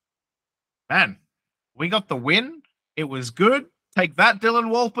 But man, we got the win. It was good. Take that,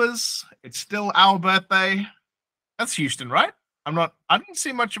 Dylan Walpers. It's still our birthday. That's Houston, right? I didn't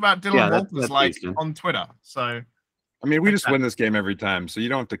see much about Dylan Walpers that's like Houston. on Twitter. So I mean, we just win this game every time, so you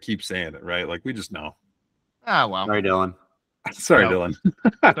don't have to keep saying it, right? Like we just know. Ah, well. Sorry, Dylan. Sorry, No. Dylan.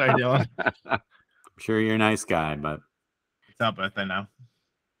 Sorry, Dylan. I'm sure you're a nice guy, but It's our birthday now.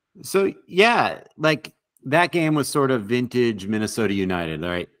 so yeah, like that game was sort of vintage Minnesota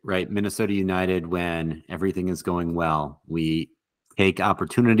United, right? Minnesota United, when everything is going well, we take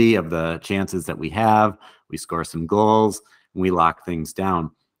opportunity of the chances that we have, we score some goals, and we lock things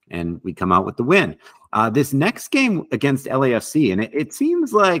down, and we come out with the win. This next game against LAFC, and it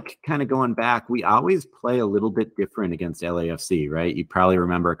seems like, kind of going back, we always play a little bit different against LAFC, right? You probably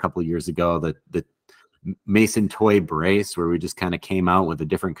remember a couple of years ago that the Mason Toy brace, where we just kind of came out with a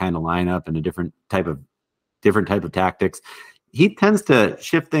different kind of lineup and a different type of tactics. He tends to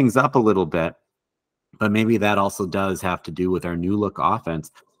shift things up a little bit, but maybe that also does have to do with our new look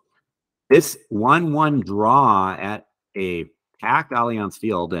offense. This 1-1 draw at a packed Allianz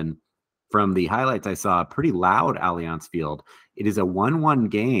Field, and from the highlights I saw, a pretty loud Allianz Field. It is a 1-1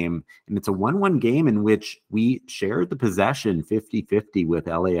 game, and it's a 1-1 game in which we shared the possession 50-50 with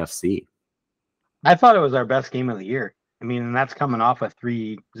LAFC. I thought it was our best game of the year. I mean, and that's coming off a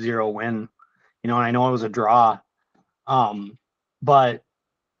 3-0 win, and I know it was a draw. But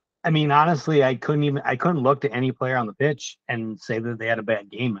I mean, honestly, I couldn't look to any player on the pitch and say that they had a bad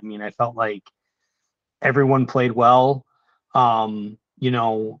game. I mean, I felt like everyone played well. Vela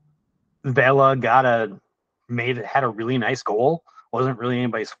had a really nice goal. Wasn't really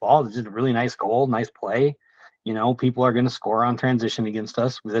anybody's fault. It's just a really nice goal, nice play. People are going to score on transition against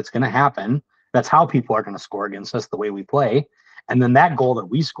us. That's going to happen. That's how people are going to score against us, the way we play. And then that goal that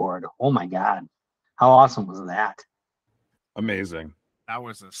we scored, oh my God, how awesome was that? Amazing. That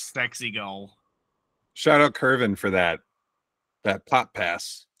was a sexy goal. Shout out Curvin for that pop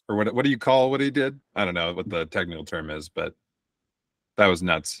pass, or what do you call what he did? I don't know what the technical term is, but that was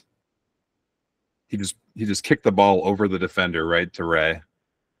nuts. He just kicked the ball over the defender right to Ray.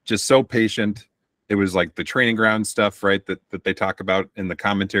 Just so patient. It was like the training ground stuff, right? That they talk about in the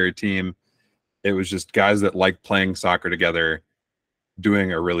commentary team. It was just guys that like playing soccer together,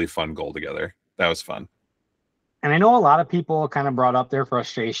 doing a really fun goal together. That was fun. And I know a lot of people kind of brought up their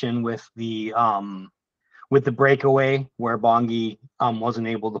frustration with the breakaway where Bongi wasn't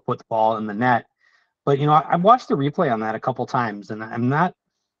able to put the ball in the net. But I watched the replay on that a couple times, and I'm not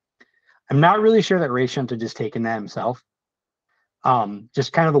really sure that Ray shouldn't have just taken that himself.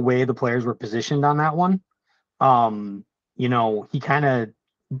 Just kind of the way the players were positioned on that one. He kind of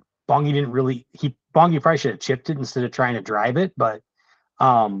Bongi probably should have chipped it instead of trying to drive it, but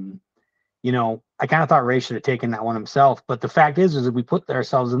I kind of thought Ray should have taken that one himself. But the fact is that we put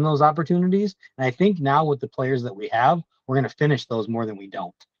ourselves in those opportunities. And I think now with the players that we have, we're going to finish those more than we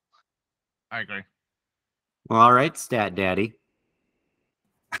don't. I agree. Well, all right, Stat Daddy.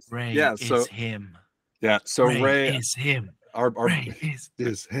 Ray is him. Yeah, so Ray is him. Our Ray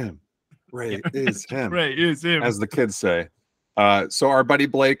is him. Ray is him. Ray is him. As the kids say. So our buddy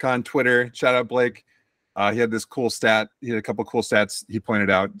Blake on Twitter, shout out Blake. He had this cool stat. He had a couple cool stats he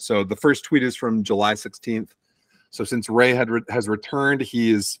pointed out. So the first tweet is from July 16th. So since Ray has returned,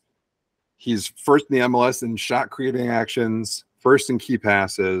 he's first in the MLS in shot creating actions, first in key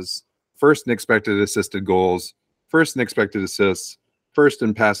passes, first in expected assisted goals, first in expected assists, first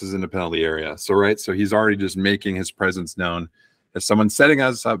in passes in the penalty area. So he's already just making his presence known as someone setting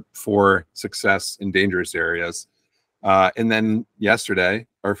us up for success in dangerous areas. And then yesterday,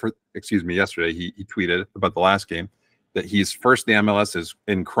 he tweeted about the last game that he's first in the MLS is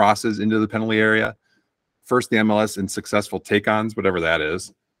in crosses into the penalty area, first in the MLS in successful take-ons, whatever that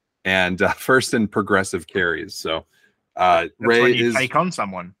is, and first in progressive carries. So That's Ray when you is take on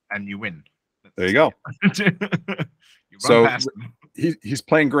someone and you win. there. You go. So he's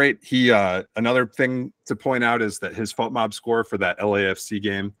playing great. He another thing to point out is that his fault mob score for that LAFC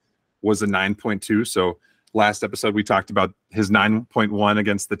game was a 9.2. So last episode we talked about his 9.1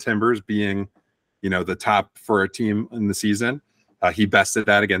 against the Timbers being, the top for a team in the season. He bested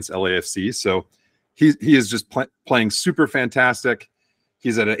that against LAFC. So he is just playing super fantastic.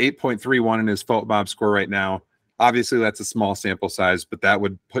 He's at an 8.31 in his FOTMOB score right now. Obviously, that's a small sample size, but that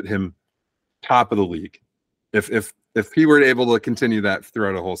would put him top of the league if he were able to continue that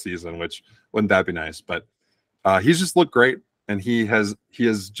throughout a whole season. Which wouldn't that be nice? But he's just looked great, and he has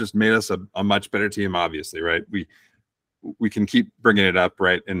just made us a much better team. Obviously, right? We can keep bringing it up,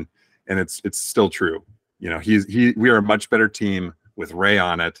 right? And it's still true. We are a much better team with Ray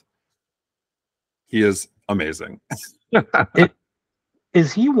on it. He is amazing.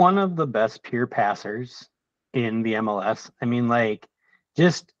 Is he one of the best pure passers in the MLS? I mean, like,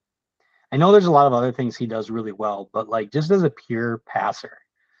 I know there's a lot of other things he does really well, but like, just as a pure passer,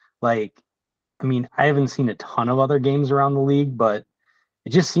 like, I mean, I haven't seen a ton of other games around the league, but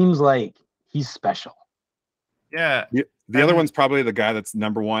it just seems like he's special. Yeah. The other one's probably the guy that's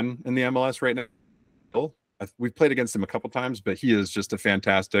number one in the MLS right now. We've played against him a couple times, but he is just a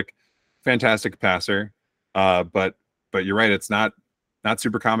fantastic passer. But you're right, it's not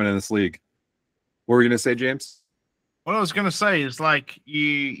super common in this league. What were you going to say, James? What I was going to say is, like,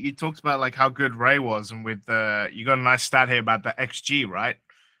 you talked about like how good Ray was, and with you got a nice stat here about the XG, right?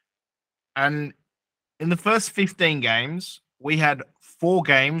 And in the first 15 games, we had 4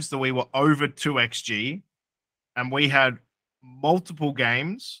 games that we were over 2 XG, and we had multiple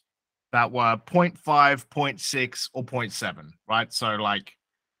games that were 0.5, 0.6, or 0.7, right? So, like,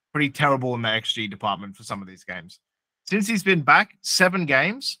 pretty terrible in the XG department for some of these games. Since he's been back 7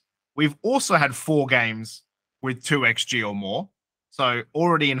 games, we've also had 4 games with 2 XG or more. So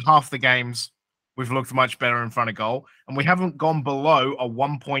already in half the games, we've looked much better in front of goal. And we haven't gone below a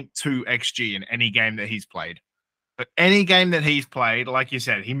 1.2 XG in any game that he's played. But any game that he's played, like you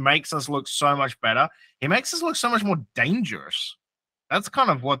said, he makes us look so much better. He makes us look so much more dangerous. That's kind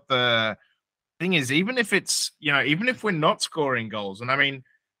of what the thing is. Even if it's, even if we're not scoring goals. And I mean,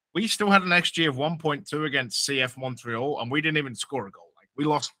 we still had an XG of 1.2 against CF Montreal, and we didn't even score a goal. Like, we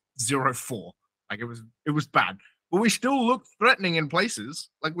lost 0-4. Like, it was bad. But we still looked threatening in places.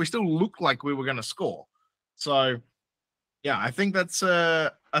 Like, we still looked like we were going to score. So, yeah, I think that's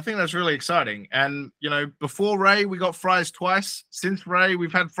really exciting. And, before Ray, we got fries twice. Since Ray,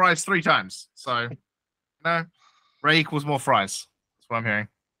 we've had fries 3 times. So, Ray equals more fries. That's what I'm hearing.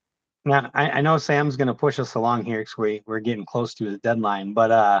 Now, I know Sam's going to push us along here because we're getting close to the deadline,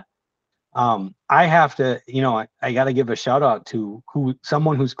 but I have to, I got to give a shout out to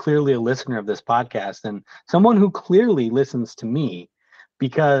someone who's clearly a listener of this podcast and someone who clearly listens to me,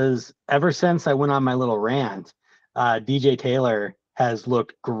 because ever since I went on my little rant, DJ Taylor has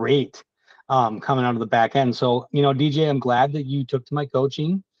looked great coming out of the back end. So, DJ, I'm glad that you took to my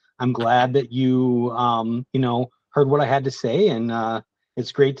coaching. I'm glad that you, heard what I had to say, and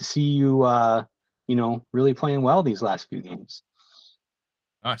it's great to see you, really playing well these last few games.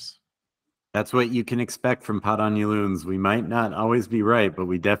 Nice. That's what you can expect from Pot on You Loons. We might not always be right, but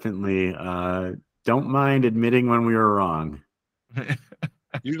we definitely don't mind admitting when we were wrong.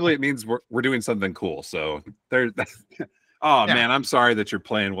 Usually it means we're doing something cool. So there's man, I'm sorry that you're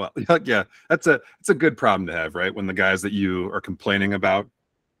playing well. Yeah, it's a good problem to have, right? When the guys that you are complaining about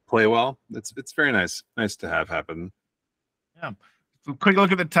play well. It's very nice to have happen. Yeah. So quick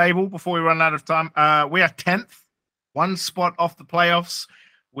look at the table before we run out of time. We are 10th, 1 spot off the playoffs.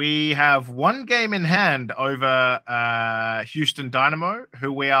 We have 1 game in hand over Houston Dynamo,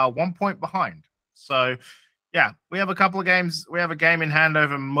 who we are 1 point behind. So, yeah, we have a couple of games. We have a game in hand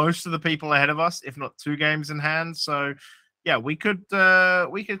over most of the people ahead of us, if not 2 games in hand. So, yeah, we could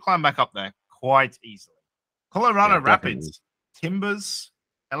climb back up there quite easily. Colorado Rapids, Timbers,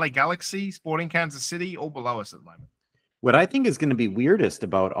 LA Galaxy, Sporting Kansas City, all below us at the moment. What I think is going to be weirdest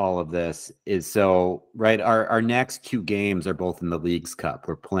about all of this is, our next 2 games are both in the Leagues Cup.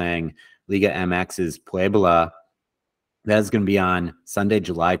 We're playing Liga MX's Puebla. That's going to be on Sunday,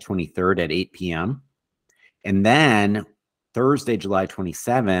 July 23rd at 8 p.m. And then Thursday, July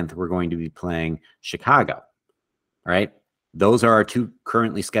 27th, we're going to be playing Chicago. All right. Those are our 2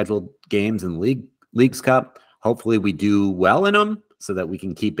 currently scheduled games in the Leagues Cup. Hopefully we do well in them so that we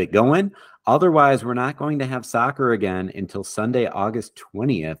can keep it going. Otherwise, we're not going to have soccer again until Sunday, August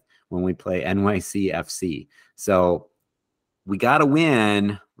 20th, when we play NYC FC. So we got to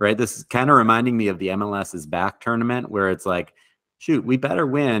win, right? This is kind of reminding me of the MLS is Back tournament, where it's like, shoot, we better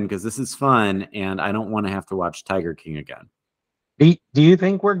win because this is fun, and I don't want to have to watch Tiger King again. Do you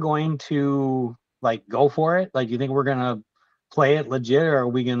think we're going to, go for it? Like, you think we're going to play it legit, or are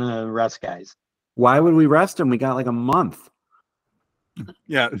we going to rest guys? Why would we rest them? We got like a month.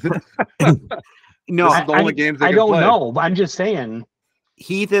 Yeah. No, This is the only games they I can don't play. know, but I'm just saying.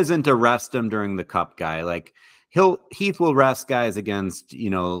 Heath isn't a rest him during the cup guy. Like Heath will rest guys against,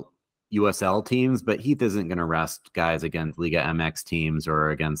 USL teams, but Heath isn't going to rest guys against Liga MX teams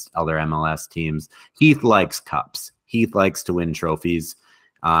or against other MLS teams. Heath likes cups. Heath likes to win trophies.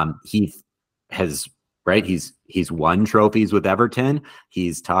 Heath has he's won trophies with Everton.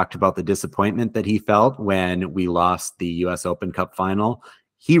 He's talked about the disappointment that he felt when we lost the US Open Cup final.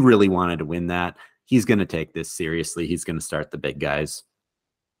 He really wanted to win that. He's going to take this seriously. He's going to start the big guys.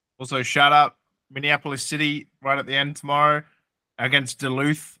 Also, shout out Minneapolis City right at the end tomorrow against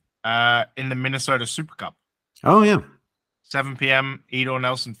Duluth in the Minnesota Super Cup. Oh, yeah. 7 p.m. Edor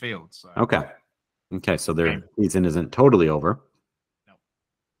Nelson Field. So. Okay. So their season isn't totally over. No.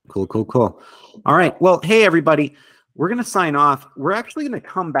 Cool. All right. Well, hey, everybody. We're going to sign off. We're actually going to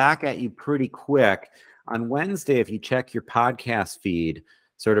come back at you pretty quick on Wednesday. If you check your podcast feed,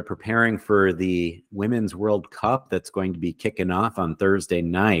 sort of preparing for the Women's World Cup that's going to be kicking off on Thursday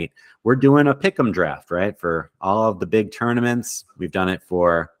night. We're doing a pick'em draft, right? For all of the big tournaments. We've done it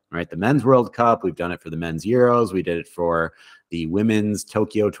for the Men's World Cup. We've done it for the Men's Euros. We did it for the Women's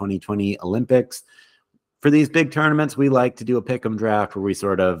Tokyo 2020 Olympics. For these big tournaments, we like to do a pick'em draft where we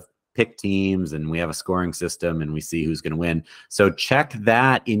sort of pick teams and we have a scoring system and we see who's going to win. So check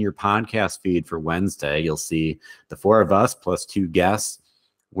that in your podcast feed for Wednesday. You'll see the four of us plus two guests.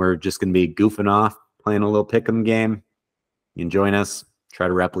 We're just going to be goofing off, playing a little pick'em game. You can join us, try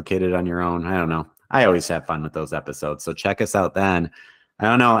to replicate it on your own. I don't know. I always have fun with those episodes. So check us out then. I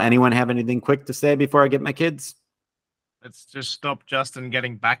don't know. Anyone have anything quick to say before I get my kids? Let's just stop Justin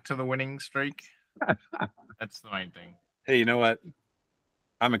getting back to the winning streak. That's the main thing. Hey, you know what?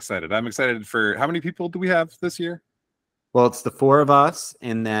 I'm excited. I'm excited for how many people do we have this year? Well, it's the four of us,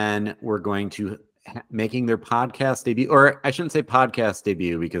 and then we're going to making their podcast debut, or I shouldn't say podcast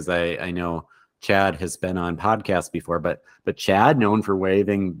debut because I know Chad has been on podcasts before, but Chad, known for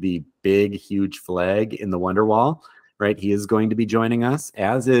waving the big, huge flag in the Wonderwall, right? He is going to be joining us,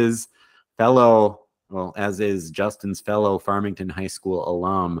 as is Justin's fellow Farmington High School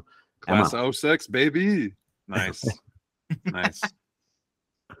alum, Class Emma. 06, baby. Nice. Nice.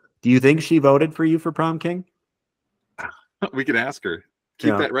 Do you think she voted for you for prom king? We can ask her.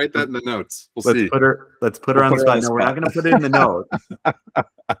 Write that in the notes. Let's See. put her on the spot. No, we're not going to put it in the notes.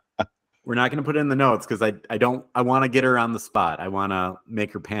 We're not going to put it in the notes because I want to get her on the spot. I want to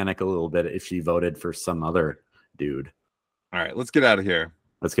make her panic a little bit if she voted for some other dude. All right, let's get out of here.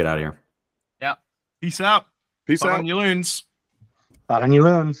 Yeah. Peace out. Peace out. On you loons. Pot on you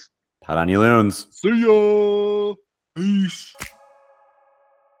loons. Pot on you loons. See ya. Peace.